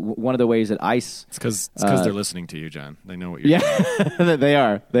 so one of the ways that ICE, it's because they're listening to you, John. They know what you're doing. They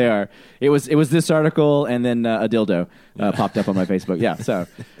are. It was this article and then a dildo popped up on my Facebook. Yeah, so.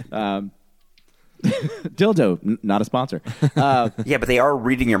 Dildo, not a sponsor. Yeah, but they are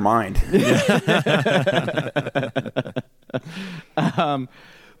reading your mind.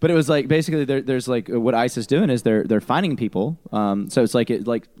 But it was like basically there's like what ICE is doing is they're finding people. So it's like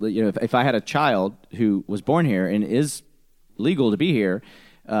if I had a child who was born here and is legal to be here,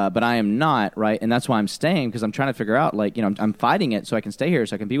 but I am not, right, and that's why I'm staying because I'm trying to figure out I'm fighting it so I can stay here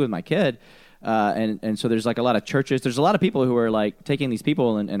so I can be with my kid. And so there's like a lot of churches. There's a lot of people who are like taking these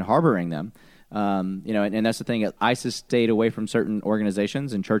people and harboring them. And that's the thing. ICE has stayed away from certain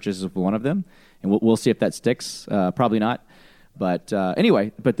organizations, and churches is one of them. And we'll see if that sticks. Probably not. But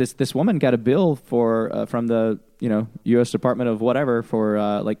anyway, but this woman got a bill for from the U.S. Department of whatever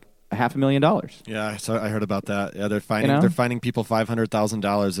for like $500,000. Yeah, I heard about that. Yeah, they're finding people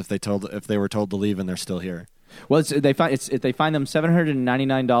 $500,000 if they were told to leave and they're still here. Well, they find them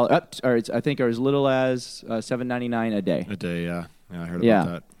 $799. I think as little as $799 a day. A day, yeah. I heard about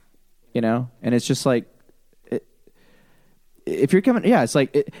that. And it's just like, if you're coming, it's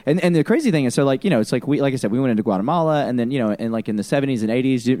like, and the crazy thing is, so like, it's like like I said, we went into Guatemala, and then and like in the 70s and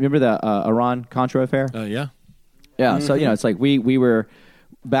 80s, do you remember the Iran-Contra affair? Yeah. Mm-hmm. So it's like we were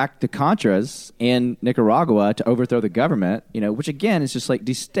back to Contras in Nicaragua to overthrow the government, which again is just like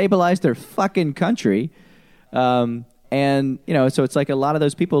destabilize their fucking country, and so it's like a lot of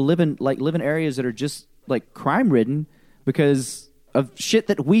those people live in areas that are just like crime ridden because of shit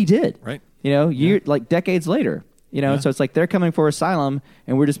that we did, right? Like decades later, So it's like they're coming for asylum,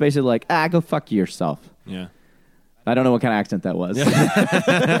 and we're just basically like, go fuck yourself. Yeah. I don't know what kind of accent that was.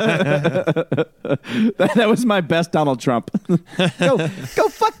 that was my best Donald Trump. go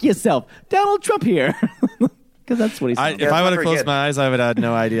fuck yourself, Donald Trump here. Because that's what he said. If I would have closed my eyes, I would have had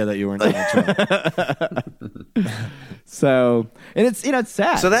no idea that you weren't Donald Trump. So, and it's it's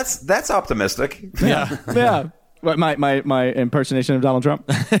sad. So that's optimistic. Yeah. What, my impersonation of Donald Trump?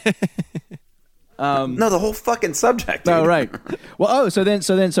 No, the whole fucking subject. Dude. Oh, right. Well,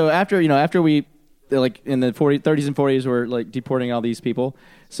 so after we like in the 30s and 40s we're like deporting all these people.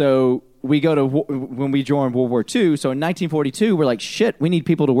 So we go to when we joined World War II. So in 1942 we're like, shit, we need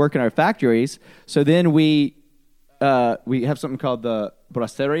people to work in our factories. So then we have something called the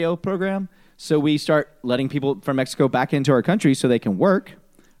Bracero program. So we start letting people from Mexico back into our country so they can work,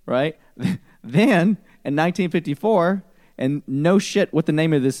 right? Then in 1954, and no shit what the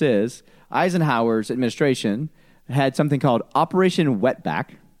name of this is, Eisenhower's administration had something called Operation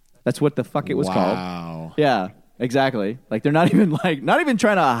Wetback. That's what the fuck it was called. Wow. Yeah, exactly. Like they're not even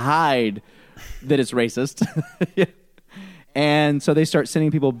trying to hide that it's racist. And so they start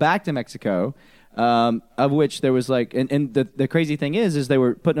sending people back to Mexico, of which there was like, and the crazy thing is they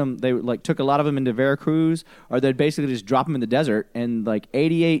were putting them, they like took a lot of them into Veracruz, or they'd basically just drop them in the desert, and like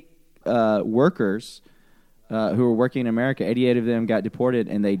 88 workers who were working in America, 88 of them got deported,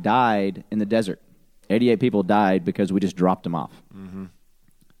 and they died in the desert. 88 people died because we just dropped them off. Mm-hmm.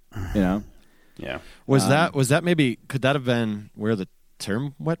 Yeah. Was that maybe, could that have been where the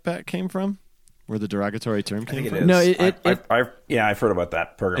term wetback came from? Where the derogatory term came from? No, I've heard about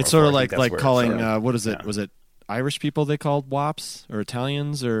that program. It's sort of like calling, what is it? Yeah. Was it Irish people they called WOPs or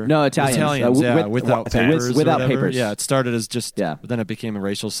Italians or no Italians? Without papers. Without papers. Yeah, it started as just. Yeah. But then it became a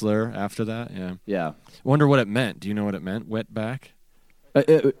racial slur after that. Yeah. Yeah. I wonder what it meant. Do you know what it meant? Wetback.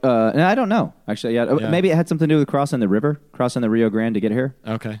 I don't know actually. Yeah. Maybe it had something to do with crossing the river, crossing the Rio Grande to get here.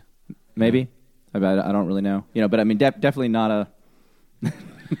 Okay. Maybe. I don't really know. But I mean, definitely not a.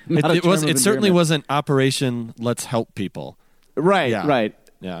 It certainly wasn't Operation Let's Help People. Right, Yeah. right.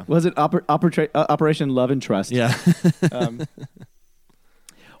 Yeah. Was it Operation Love and Trust? Yeah.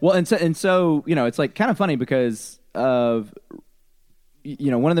 Well, and so it's like kind of funny because of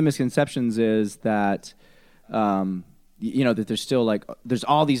one of the misconceptions is that that there's still there's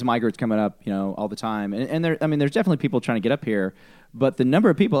all these migrants coming up all the time, and there's definitely people trying to get up here, but the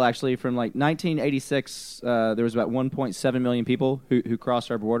number of people actually from 1986 there was about 1.7 million people who crossed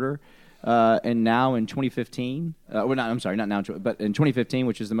our border. And now in 2015, not now, but in 2015,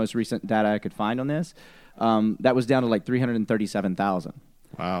 which is the most recent data I could find on this, that was down to 337,000.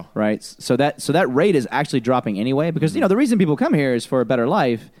 Wow. Right. So that rate is actually dropping anyway because the reason people come here is for a better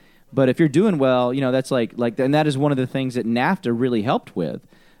life. But if you're doing well, that's and that is one of the things that NAFTA really helped with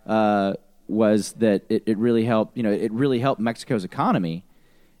was that it really helped. It really helped Mexico's economy.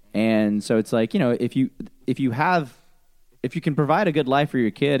 And so it's if you can provide a good life for your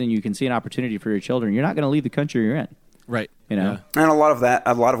kid and you can see an opportunity for your children, you're not going to leave the country you're in. Right. And a lot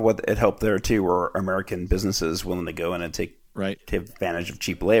of what it helped there too were American businesses willing to go in and take advantage of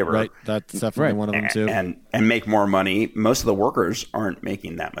cheap labor. Right. That's definitely one of them too. And make more money. Most of the workers aren't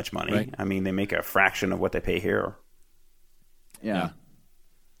making that much money. Right. I mean, they make a fraction of what they pay here. Yeah.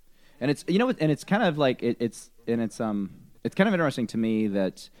 And it's and it's kind of it's kind of interesting to me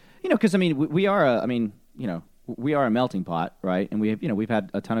that because we are we are a melting pot, right? And we have, we've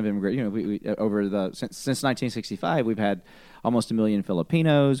had a ton of immigrants. Since 1965, we've had almost 1 million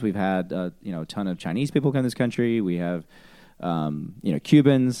Filipinos. We've had, a ton of Chinese people come to this country. We have,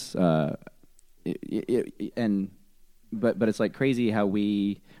 Cubans, but it's crazy how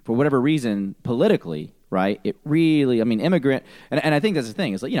we, for whatever reason, politically, right? It really, immigrant, and I think that's the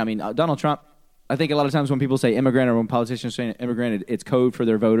thing. Is Donald Trump. I think a lot of times when people say immigrant or when politicians say immigrant, it's code for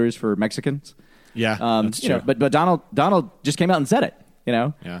their voters for Mexicans. Yeah, that's true. But Donald just came out and said it,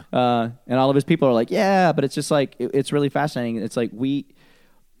 Yeah. And all of his people are like, yeah, but it's just it's really fascinating. It's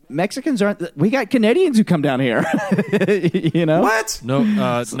Mexicans we got Canadians who come down here, What? No,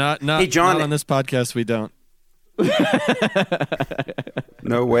 not Hey, John, not on this podcast. We don't.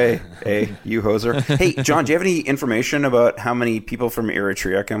 No way. Hey, you hoser. Hey, John, do you have any information about how many people from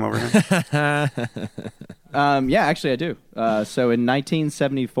Eritrea come over here? Yeah, actually I do. So in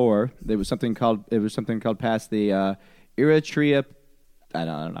 1974, there was something called passed the Eritrea. I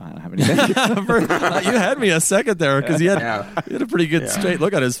don't have anything. You had me a second there because he had a pretty good straight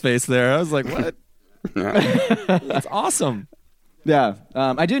look on his face there. I was like, what? That's awesome. Yeah,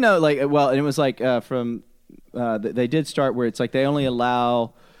 I do know. And it was from. They did start where it's they only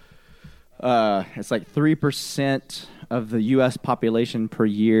allow it's 3% of the U.S. population per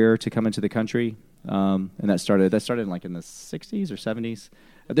year to come into the country, and that started in in the 60s or 70s.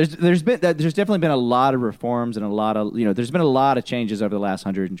 There's definitely been a lot of reforms and a lot of there's been a lot of changes over the last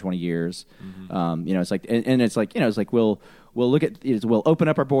 120 years. It's we'll look at we'll open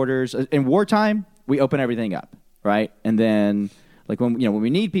up our borders in wartime. We open everything up, right, and then. When we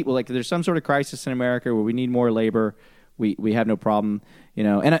need people, there's some sort of crisis in America where we need more labor, we have no problem,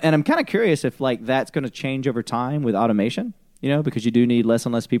 and I'm kind of curious if that's going to change over time with automation, because you do need less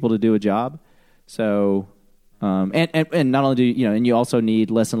and less people to do a job. So, and not only do and you also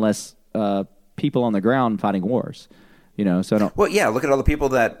need less and less people on the ground fighting wars, So I don't. Well, yeah. Look at all the people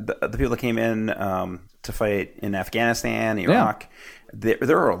the people that came in to fight in Afghanistan, Iraq. Yeah.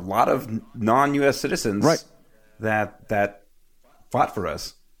 There are a lot of non-U.S. citizens, right, that fought for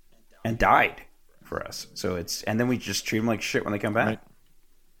us and died for us. So and then we just treat them like shit when they come back. Right.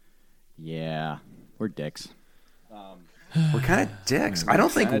 Yeah, we're dicks. We're kind of dicks. I don't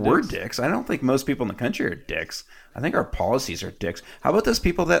think we're dicks. I don't think most people in the country are dicks. I think our policies are dicks. How about those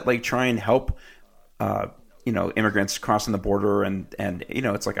people that try and help, immigrants crossing the border and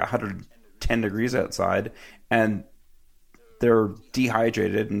it's 110 degrees outside and they're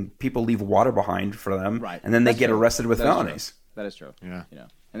dehydrated and people leave water behind for them, right? And then they get arrested with felonies. That is true. Yeah.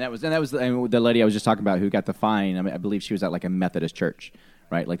 And that was the lady I was just talking about who got the fine. I believe she was at a Methodist church,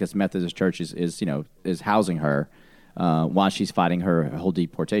 right? This Methodist church is housing her while she's fighting her whole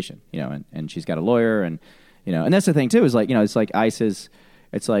deportation, and she's got a lawyer and that's the thing too is it's ICE is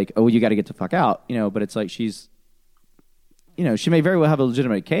oh, you got to get the fuck out, but it's she's she may very well have a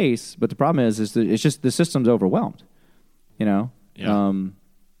legitimate case, but the problem is that it's just the system's overwhelmed, Yeah.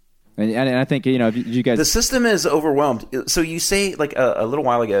 And I think if you guys, the system is overwhelmed. So you say a little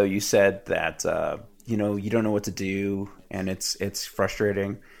while ago, you said that you don't know what to do, and it's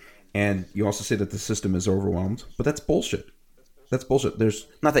frustrating, and you also say that the system is overwhelmed. But that's bullshit. That's bullshit. There's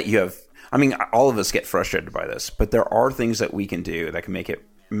not that you have. All of us get frustrated by this, but there are things that we can do that can make it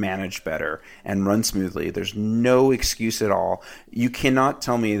managed better and run smoothly. There's no excuse at all. You cannot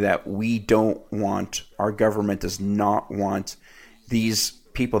tell me that our government does not want these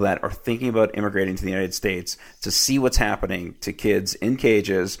people that are thinking about immigrating to the United States to see what's happening to kids in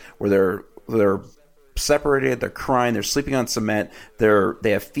cages where they're separated, they're crying, they're sleeping on cement,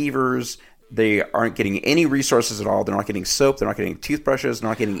 they have fevers, they aren't getting any resources at all, they're not getting soap, they're not getting toothbrushes, they're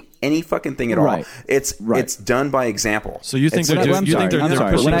not getting any fucking thing at all. It's done by example. So you think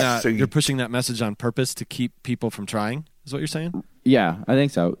they're pushing that message on purpose to keep people from trying? Is what you're saying? Yeah, I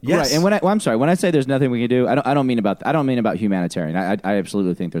think so. Yes. Right. And I'm sorry. When I say there's nothing we can do, I don't mean about humanitarian. I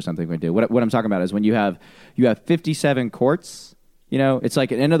absolutely think there's something we can do. What I'm talking about is when you have 57 courts. It's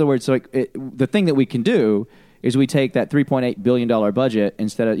like, in other words, the thing that we can do is we take that $3.8 billion budget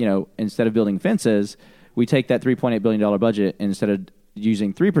instead of building fences, we take that $3.8 billion budget and instead of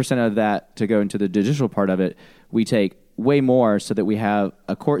using 3% of that to go into the judicial part of it, we take way more so that we have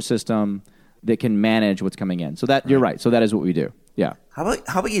a court system that can manage what's coming in. So that you're right. So that is what we do. Yeah. How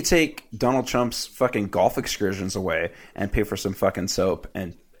about you take Donald Trump's fucking golf excursions away and pay for some fucking soap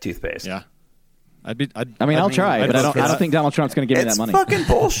and toothpaste? Yeah. I'll try, but I don't think Donald Trump's going to give me that money. It's fucking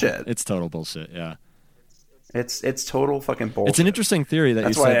bullshit. It's total bullshit. Yeah. It's total fucking bullshit. It's an interesting theory that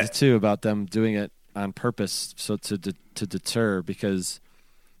you said too about them doing it on purpose, so to deter, because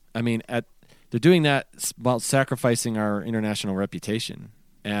they're doing that while sacrificing our international reputation,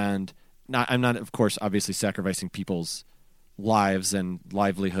 and I'm not, of course, obviously sacrificing people's lives and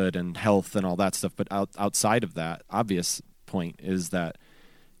livelihood and health and all that stuff, but outside of that, obvious point is that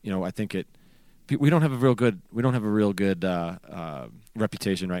I think we don't have a real good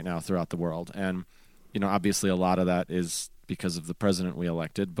reputation right now throughout the world, and obviously a lot of that is because of the president we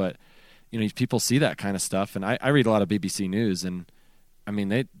elected, but people see that kind of stuff, and I read a lot of BBC News, and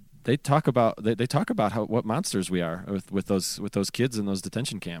they talk about what monsters we are with those kids in those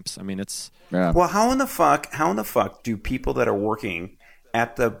detention camps. Well, how in the fuck do people that are working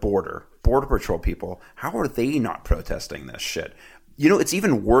at the border patrol people, how are they not protesting this shit? It's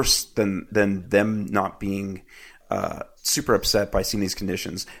even worse than them not being super upset by seeing these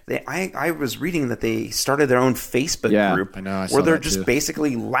conditions. I was reading that they started their own Facebook group where they're just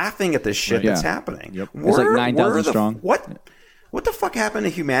basically laughing at this shit that's happening. Yep. It's like 9,000 strong. What the fuck happened to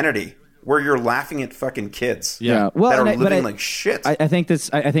humanity where you're laughing at fucking kids that are living like shit? I think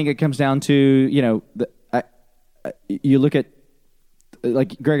it comes down to, you look at,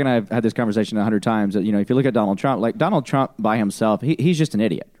 like Greg and I have had this conversation 100 times. That, if you look at Donald Trump, like Donald Trump by himself, he's just an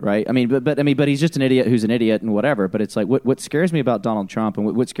idiot, right? But he's just an idiot who's an idiot and whatever. But it's like what scares me about Donald Trump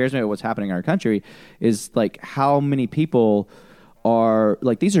and what scares me about what's happening in our country is like how many people are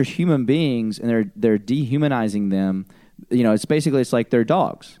like these are human beings and they're dehumanizing them. It's like they're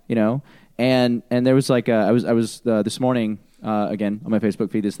dogs, And there was like I was this morning. Again, on my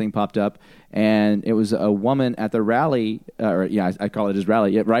Facebook feed, this thing popped up, and it was a woman at the rally. I call it his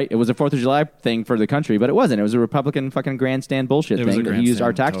rally, right? It was a 4th of July thing for the country, but it wasn't. It was a Republican fucking grandstand bullshit thing that he used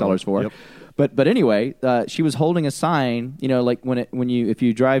our tax dollars for. Yep. But anyway, she was holding a sign. Like if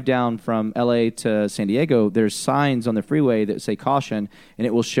you drive down from LA to San Diego, there's signs on the freeway that say caution, and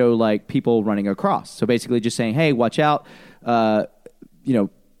it will show like people running across. So basically, just saying, hey, watch out,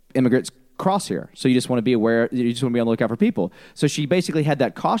 immigrants cross here. So you just want to be aware, you just want to be on the lookout for people. So she basically had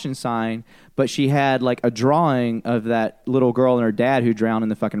that caution sign, but she had like a drawing of that little girl and her dad who drowned in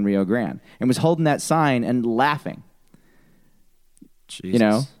the fucking Rio Grande and was holding that sign and laughing.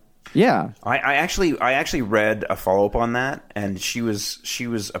 Jesus. Yeah. I actually read a follow-up on that, and she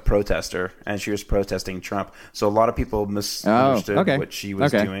was a protester, and she was protesting Trump. So a lot of people misunderstood what she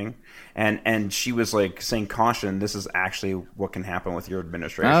was doing. And she was like saying, caution, this is actually what can happen with your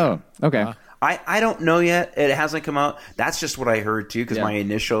administration. Oh, okay. I don't know yet. It hasn't come out. That's just what I heard too, because my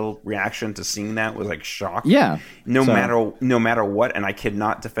initial reaction to seeing that was like shock. Yeah. No matter what, and I could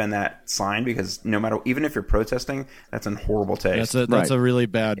not defend that sign because even if you're protesting, that's a horrible taste. That's a really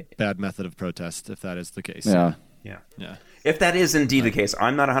bad method of protest if that is the case. Yeah. If that is indeed the case,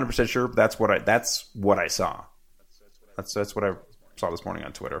 I'm not 100% sure, but that's what I saw. That's what I saw this morning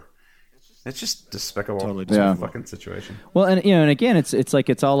on Twitter. It's just despicable. Totally despicable fucking situation. Well, and and again, it's like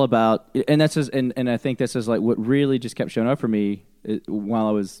it's all about, and that's just, and I think this is like what really just kept showing up for me while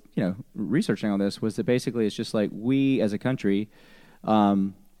I was researching on this was that basically it's just like we as a country,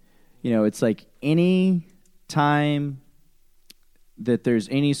 it's like any time that there's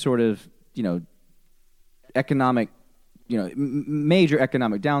any sort of economic, major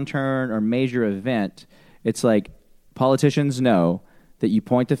economic downturn or major event, it's like politicians know that you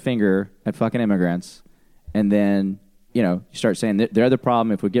point the finger at fucking immigrants, and then you start saying they're the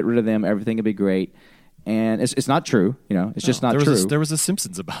problem. If we get rid of them, everything will be great. and it's not true. It's just not true. There was a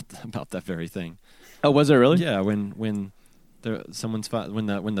Simpsons about that very thing. Oh, was there really? Yeah, when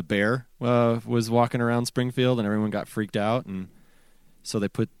the bear was walking around Springfield and everyone got freaked out, and so they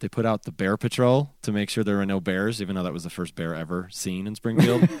put out the bear patrol to make sure there were no bears, even though that was the first bear ever seen in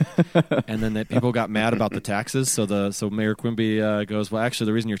Springfield. And then people got mad about the taxes, so Mayor Quimby goes, well, actually,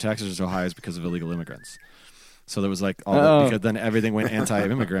 the reason your taxes are so high is because of illegal immigrants. So there was like because then everything went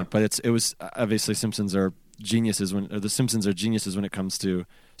anti-immigrant. But it was obviously Simpsons are geniuses the Simpsons are geniuses when it comes to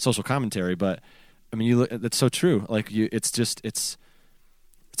social commentary. But I mean, that's so true. Like it's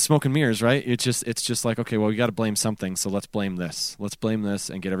smoke and mirrors, right? It's just like, okay, well, we got to blame something, so let's blame this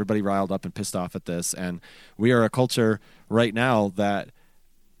and get everybody riled up and pissed off at this. And we are a culture right now that,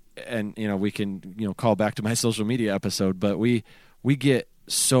 and we can call back to my social media episode, but we get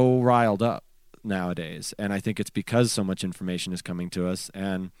so riled up nowadays, and I think it's because so much information is coming to us,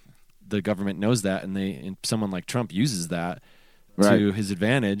 and the government knows that, and someone like Trump uses that to his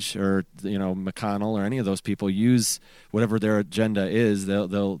advantage, or McConnell or any of those people use whatever their agenda is.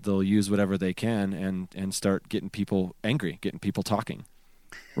 They'll use whatever they can and start getting people angry, getting people talking.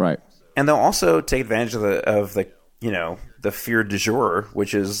 Right. And they'll also take advantage of the fear du jour,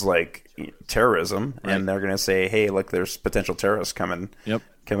 which is like terrorism, and they're going to say, hey, look, there's potential terrorists coming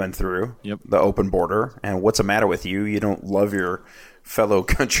through the open border, and what's the matter with you? You don't love your fellow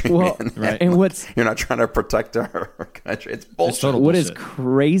countrymen, and you're not trying to protect our country. It's bullshit. What is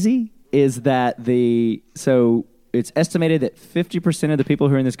crazy is that it's estimated that 50% of the people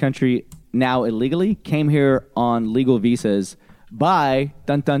who are in this country now illegally came here on legal visas by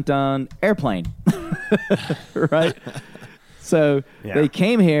airplane. Right? So they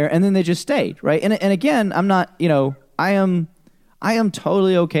came here and then they just stayed, right? And again, I'm not, I am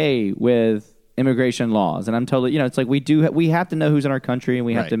totally okay with immigration laws, and I'm totally, it's like we have to know who's in our country, and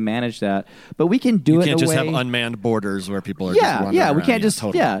we have to manage that, but we can do it in a way. You can't just have unmanned borders where people are just running around. We can't just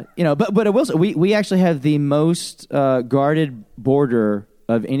totally. But it will. We actually have the most guarded border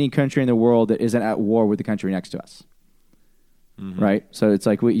of any country in the world that isn't at war with the country next to us. Mm-hmm. Right. So it's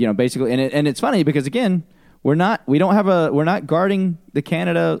like we, basically, and it's funny because again, we're not guarding the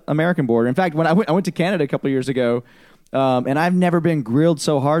Canada-American border. In fact, when I went to Canada a couple of years ago, and I've never been grilled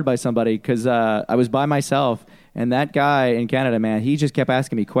so hard by somebody because I was by myself, and that guy in Canada, man, he just kept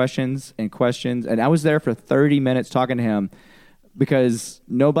asking me questions, and I was there for 30 minutes talking to him because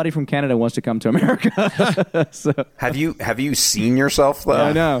nobody from Canada wants to come to America. So, have you seen yourself though?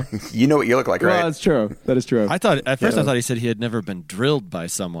 I know. You know what you look like, right? Well, that's true. That is true. I thought at first he said he had never been drilled by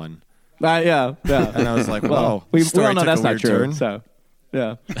someone. Yeah. And I was like, well, we all know that's not true. Turn. So.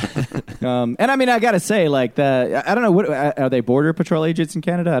 Yeah. And I mean, I got to say, like, I don't know, what are they, border patrol agents in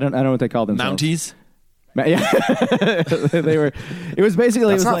Canada? I don't know what they call themselves. Mounties? Yeah. They were, it was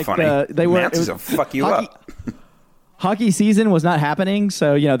basically, that's it was not like, funny. they were, Mounties will fuck you up. Hockey season was not happening,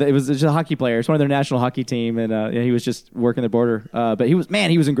 so it was just a hockey player. It's one of their national hockey team, and he was just working the border. But he was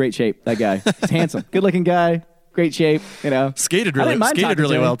in great shape. That guy, he's handsome, good-looking guy, great shape. Skated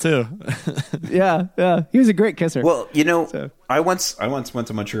really well too. Yeah, he was a great kisser. Well, I once went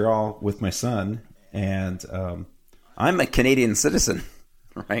to Montreal with my son, and I'm a Canadian citizen,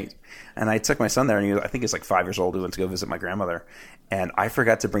 right? And I took my son there, and I think he's like 5 years old. We went to go visit my grandmother, and I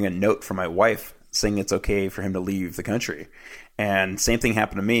forgot to bring a note from my wife saying it's okay for him to leave the country. And same thing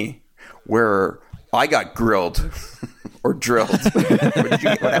happened to me, where I got grilled or drilled. What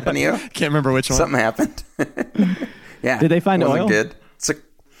happened to you? Can't remember which one. Something happened. Yeah. Did they find oil? Good.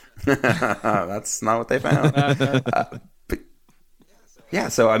 That's not what they found. But yeah,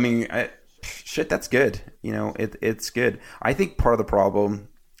 so I mean, that's good. It's good. I think part of the problem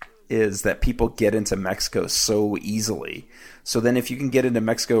is that people get into Mexico so easily. So then if you can get into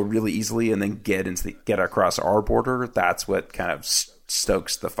Mexico really easily and then get across our border, that's what kind of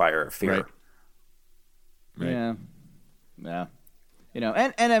stokes the fire of fear. Right. Yeah.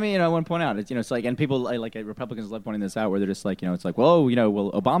 And I mean, I want to point out, it's like, and people like Republicans love pointing this out, where they're just like, it's like, well,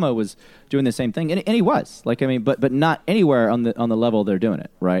 Obama was doing the same thing, and he was, like, I mean, but not anywhere on the level they're doing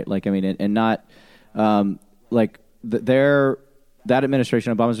it, right? Like, I mean, and not like that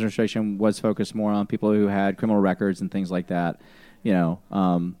administration, Obama's administration, was focused more on people who had criminal records and things like that,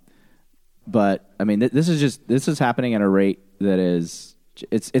 But I mean, this is happening at a rate that is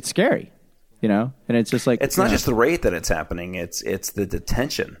it's scary. And it's just like, it's not just the rate that it's happening; it's the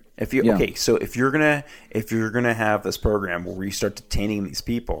detention. So if you're gonna have this program where you start detaining these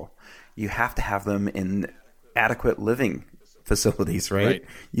people, you have to have them in adequate living facilities, right?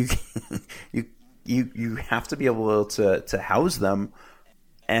 You have to be able to house them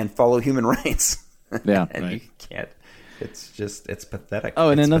and follow human rights. Yeah, and you can't. It's pathetic. Oh,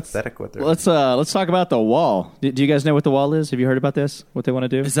 and then pathetic what they're let's talk about the wall. Do you guys know what the wall is? Have you heard about this? What they want to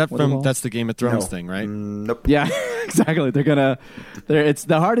do? Is that that's the Game of Thrones thing, right? Nope. Yeah, exactly. It's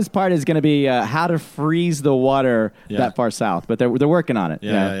the hardest part is going to be how to freeze the water that far south, but they're working on it.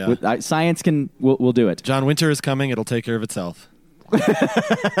 Yeah. Science will do it. John, winter is coming. It'll take care of itself.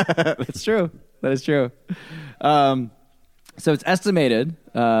 That's true. That is true. So it's estimated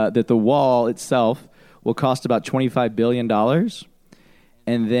that the wall itself will cost about $25 billion.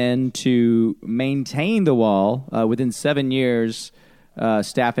 And then to maintain the wall within 7 years,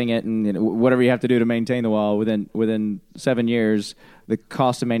 staffing it and whatever you have to do to maintain the wall within 7 years, the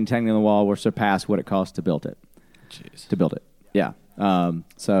cost of maintaining the wall will surpass what it costs to build it. Jeez. To build it. Yeah.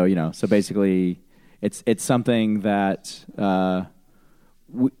 So basically it's something that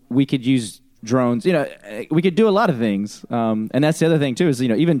we could use drones, we could do a lot of things. And that's the other thing too, is,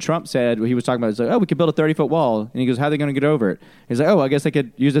 even Trump said, he was talking about, like, oh, we could build a 30-foot wall. And he goes, how are they going to get over it? He's like, oh, I guess they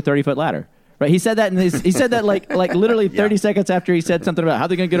could use a 30-foot ladder. Right? He said that he said that like literally 30 seconds after he said something about how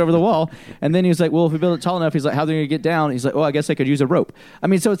they're going to get over the wall. And then he was like, well, if we build it tall enough, he's like, how are they going to get down? He's like, oh, I guess they could use a rope. I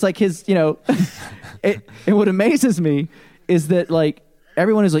mean, so it's like his, and what amazes me is that, like,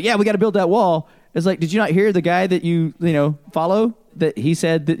 everyone is like, yeah, we got to build that wall. It's like, did you not hear the guy that you follow? That he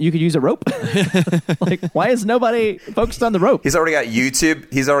said that you could use a rope. Like, why is nobody focused on the rope? He's already got YouTube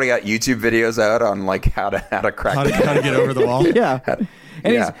videos out on like how to crack how to get over the wall. Yeah.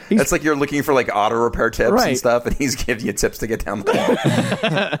 And he's, it's like you're looking for like auto repair tips and stuff, and he's giving you tips to get down the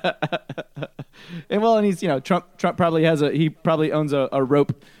wall. and he's Trump probably probably owns a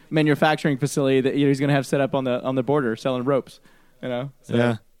rope manufacturing facility that he's going to have set up on the border selling ropes.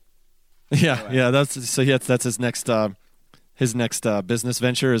 So. Yeah. That's his next. His next business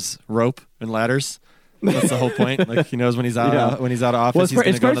venture is rope and ladders. That's the whole point. Like, he knows when he's out of office, he's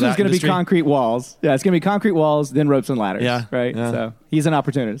going to go to that going to be concrete walls. Yeah, it's going to be concrete walls, then ropes and ladders. Yeah, right. Yeah. So he's an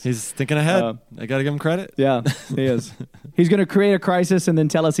opportunist. He's thinking ahead. I got to give him credit. Yeah, he is. He's going to create a crisis and then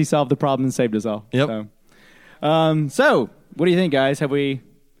tell us he solved the problem and saved us all. Yep. So what do you think, guys? Have we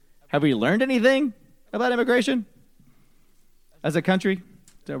learned anything about immigration as a country?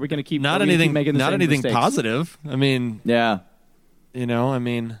 Are we going to keep not anything positive? I mean, yeah.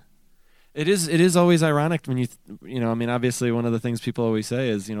 It is always ironic when obviously one of the things people always say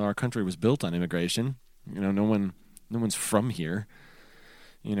is, our country was built on immigration. No one's from here.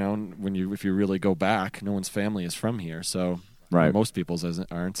 If you really go back, no one's family is from here. So right. Most people's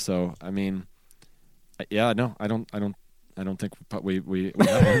aren't. So I mean, yeah, no, I don't think we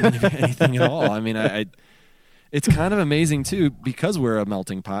have anything at all. I mean, it's kind of amazing too, because we're a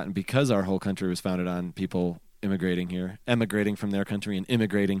melting pot and because our whole country was founded on people emigrating from their country and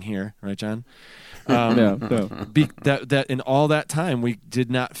immigrating here, right, John? That in all that time we did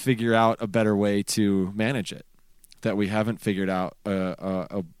not figure out a better way to manage it. That we haven't figured out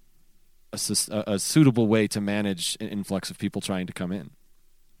a suitable way to manage an influx of people trying to come in.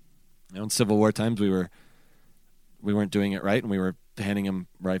 In Civil War times, we weren't doing it right, and we were handing them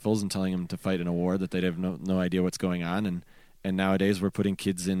rifles and telling them to fight in a war that they'd have no idea what's going on. And nowadays we're putting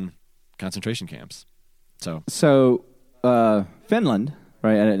kids in concentration camps. So Finland,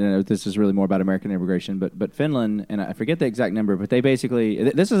 right? I don't know if this is really more about American immigration, but Finland, and I forget the exact number, but they basically,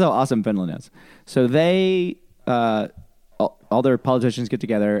 this is how awesome Finland is. So they, all their politicians get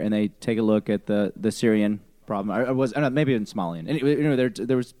together and they take a look at the Syrian problem. Maybe in Somalian. And,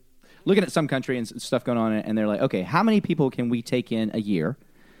 there was looking at some country and stuff going on, and they're like, okay, how many people can we take in a year,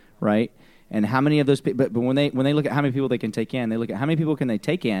 right? And how many of those people? But when they look at how many people they can take in, they look at how many people can they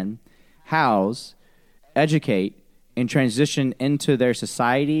take in, house, educate, and transition into their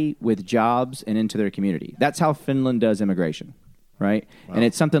society with jobs and into their community. That's how Finland does immigration, right? Wow. And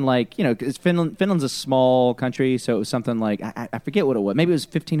it's something like, because Finland's a small country, so it was something like, I forget what it was. Maybe it was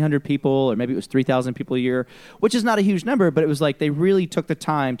 1,500 people, or maybe it was 3,000 people a year, which is not a huge number, but it was like they really took the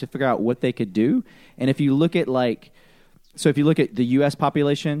time to figure out what they could do. And if you look at if you look at the U.S.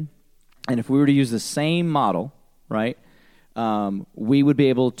 population, and if we were to use the same model, right, we would be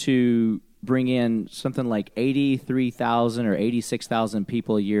able to bring in something like 83,000 or 86,000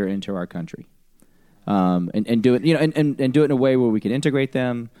 people a year into our country, and do it, and do it in a way where we can integrate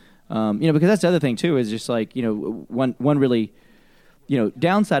them, because that's the other thing too, is just like, one really,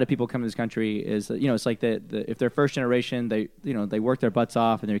 downside of people coming to this country is that, it's like if they're first generation, they work their butts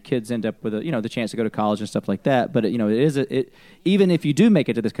off and their kids end up with the chance to go to college and stuff like that. But even if you do make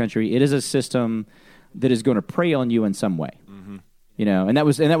it to this country, it is a system that is going to prey on you in some way. Mm-hmm. And that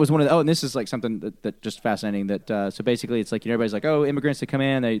was one of the, and this is like something that just fascinating, that so basically it's like, everybody's like, oh, immigrants that come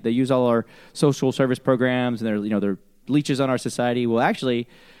in, they use all our social service programs, and they're leeches on our society. Well, actually,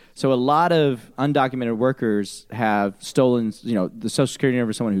 So a lot of undocumented workers have stolen, the Social Security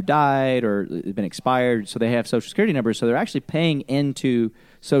number of someone who died or been expired. So they have Social Security numbers. So they're actually paying into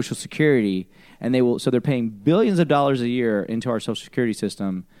Social Security, and they're paying billions of dollars a year into our Social Security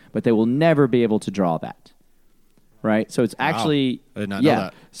system, but they will never be able to draw that. Right? So it's actually I did not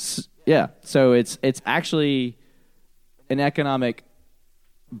know that. So it's actually an economic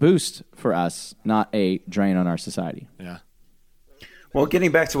boost for us, not a drain on our society. Yeah. Well,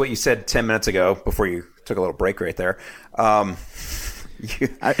 getting back to what you said 10 minutes ago before you took a little break right there. Sorry,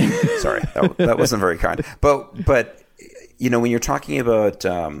 that wasn't very kind. But when you're talking about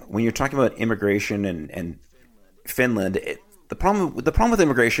immigration and Finland, the problem with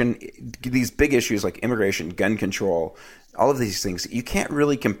immigration, these big issues like immigration, gun control, all of these things, you can't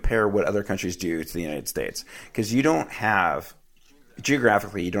really compare what other countries do to the United States because you don't have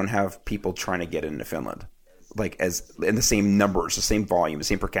people trying to get into Finland. Like as in the same numbers, the same volume, the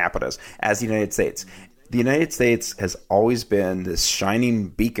same per capita as the United States. The United States has always been this shining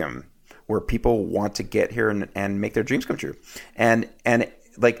beacon where people want to get here and make their dreams come true. And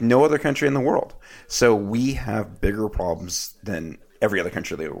like no other country in the world. So we have bigger problems than every other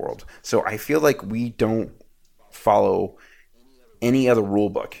country in the world. So I feel like we don't follow any other rule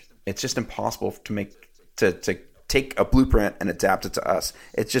book. It's just impossible to take a blueprint and adapt it to us.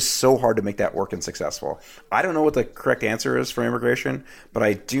 It's just so hard to make that work and successful. I don't know what the correct answer is for immigration, but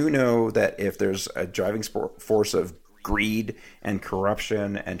I do know that if there's a driving force of greed and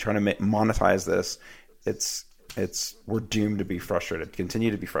corruption and trying to monetize this, we're doomed to be frustrated,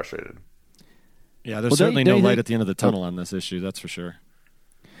 continue to be frustrated. Yeah, there's certainly no light at the end of the tunnel on this issue, that's for sure.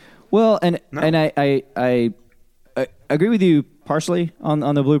 Well, and I agree with you partially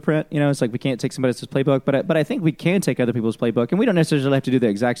on the blueprint. It's like we can't take somebody else's playbook, but I think we can take other people's playbook, and we don't necessarily have to do the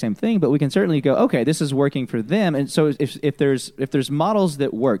exact same thing, but we can certainly go, okay, this is working for them. And so if there's models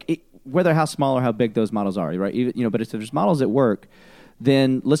that work, whether how small or how big those models are, right? But if there's models that work,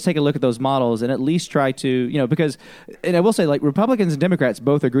 then let's take a look at those models and at least try to, because, and I will say, like, Republicans and Democrats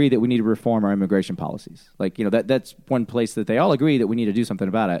both agree that we need to reform our immigration policies. Like, that's one place that they all agree that we need to do something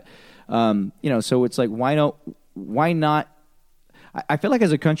about it. So it's like, why not? I feel like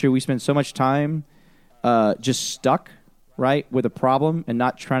as a country, we spend so much time just stuck, right, with a problem and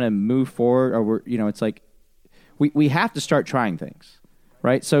not trying to move forward. Or it's like we have to start trying things,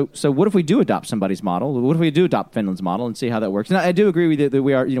 right? So what if we do adopt somebody's model? What if we do adopt Finland's model and see how that works? And I do agree with you that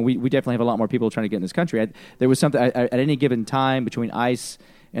we are, we definitely have a lot more people trying to get in this country. There was something at any given time between ICE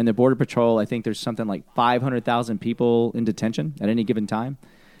and the Border Patrol. I think there's something like 500,000 people in detention at any given time.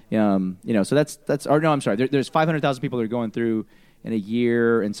 So that's or no, I'm sorry. There's 500,000 people that are going through in a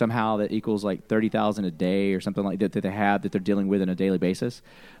year, and somehow that equals like 30,000 a day or something like that they have that they're dealing with on a daily basis.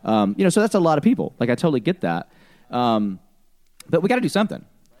 So that's a lot of people. Like I totally get that, but we got to do something,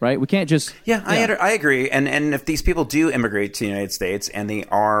 right? We can't just I agree. And if these people do immigrate to the United States and they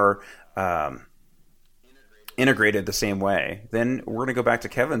are integrated the same way, then we're going to go back to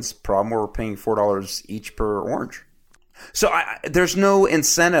Kevin's problem where we're paying $4 each per orange. So there's no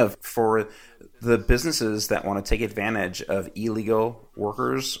incentive for the businesses that want to take advantage of illegal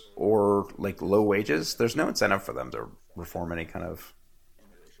workers or like low wages. There's no incentive for them to reform any kind of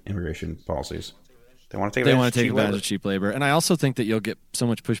immigration policies. They want to take advantage of cheap labor. And I also think that you'll get so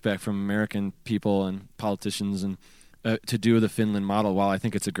much pushback from American people and politicians and to do the Finland model. While I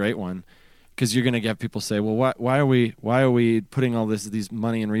think it's a great one, because you're going to get people say, well, why are we putting all these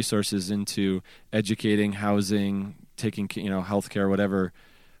money and resources into educating, housing, taking healthcare, whatever,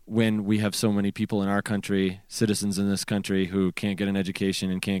 when we have so many people in our country, citizens in this country, who can't get an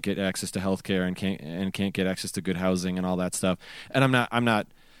education and can't get access to healthcare and can't get access to good housing and all that stuff. And I'm not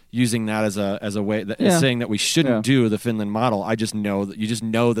using that as a way that saying that we shouldn't do the Finland model. I just know that you just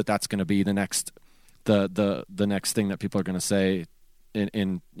know that that's going to be the next next thing that people are going to say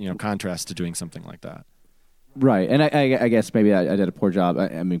in contrast to doing something like that. Right, and I guess maybe I did a poor job. I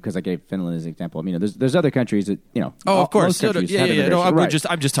mean, because I gave Finland as an example. I mean, there's other countries that of course,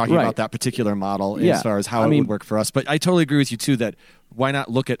 I'm just talking about that particular model as far as how it would work for us. But I totally agree with you too that why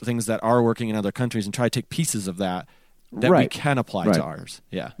not look at things that are working in other countries and try to take pieces of that we can apply to ours.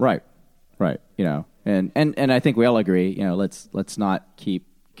 Yeah, right. And I think we all agree. Let's not keep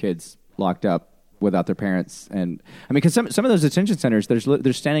kids locked up without their parents. And I mean, because some of those detention centers,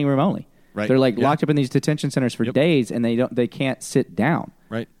 there's standing room only. Right. They're locked up in these detention centers for days, and they can't sit down.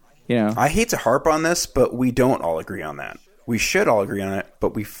 Right. I hate to harp on this, but we don't all agree on that. We should all agree on it,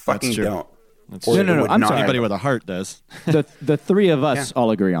 but we fucking don't. No. I'm sorry. Anybody with a heart does. The three of us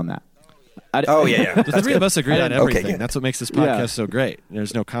all agree on that. The three of us agree on everything. Okay, that's what makes this podcast so great.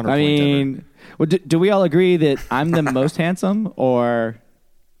 There's no counterpoint. I mean, do we all agree that I'm the most handsome, or?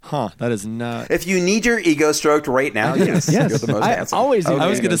 That is not. If you need your ego stroked right now, yes, you're the most handsome. Always. I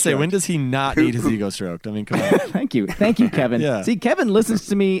was going to say, when does he not need his ego stroked? I mean, come on. Thank you, Kevin. Yeah. See, Kevin listens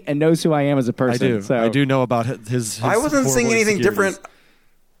to me and knows who I am as a person. I do. So. I do know about his I wasn't saying horrible anything insecurities.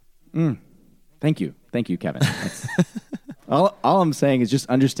 different. Thank you, Kevin. All I'm saying is just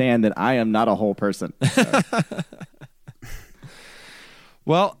understand that I am not a whole person. So.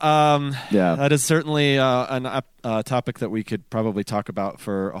 Well, Yeah. that is certainly a topic that we could probably talk about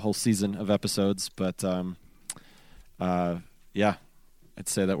for a whole season of episodes. But yeah, I'd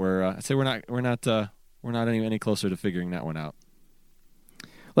say that we're not any closer to figuring that one out.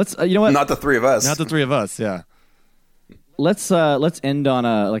 Let's you know what? Not the three of us. Not the three of us. Yeah. Let's end on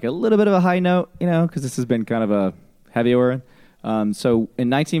a little bit of a high note, because this has been kind of a heavy one. So in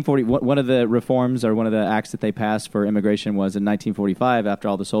 1940, one of the reforms or one of the acts that they passed for immigration was in 1945, after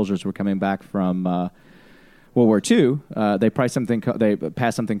all the soldiers were coming back from World War II, they passed something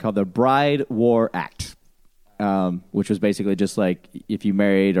called the Bride-War Act, which was basically just like if you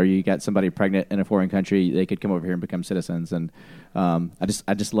married or you got somebody pregnant in a foreign country, they could come over here and become citizens. And I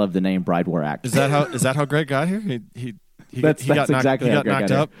just love the name Bride-War Act. Is that how Greg got here? He got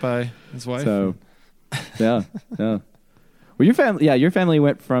knocked up by his wife. So yeah. Well, your family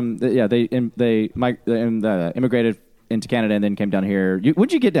went from they immigrated into Canada and then came down here.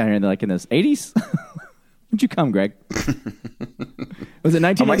 When'd you get down here in the 80s? When'd you come, Greg? Was it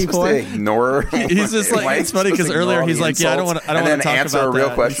 1984? Am I supposed to ignore? He's just like, it's funny because earlier he's like, yeah, I don't want to talk answer about a real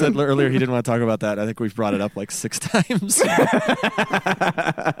that. question. He said earlier he didn't want to talk about that. I think we've brought it up like 6 times.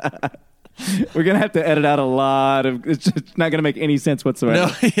 We're gonna have to edit out a lot of. It's just not gonna make any sense whatsoever.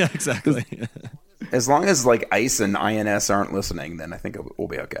 No, yeah, exactly. As long as ICE and INS aren't listening, then I think we'll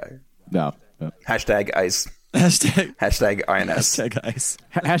be okay. No. Hashtag ICE. Hashtag INS. Hashtag ICE.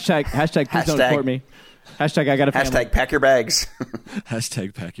 Hashtag please don't report me. Hashtag I got a family. Hashtag pack your bags.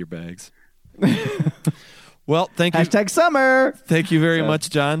 Hashtag pack your bags. Well, thank you. Hashtag summer. Thank you very much,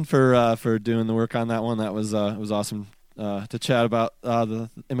 John, for doing the work on that one. That was it was awesome to chat about the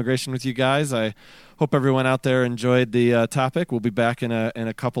immigration with you guys. I hope everyone out there enjoyed the topic. We'll be back in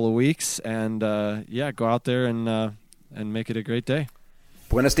a couple of weeks, and go out there and make it a great day.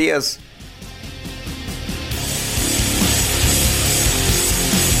 Buenos dias.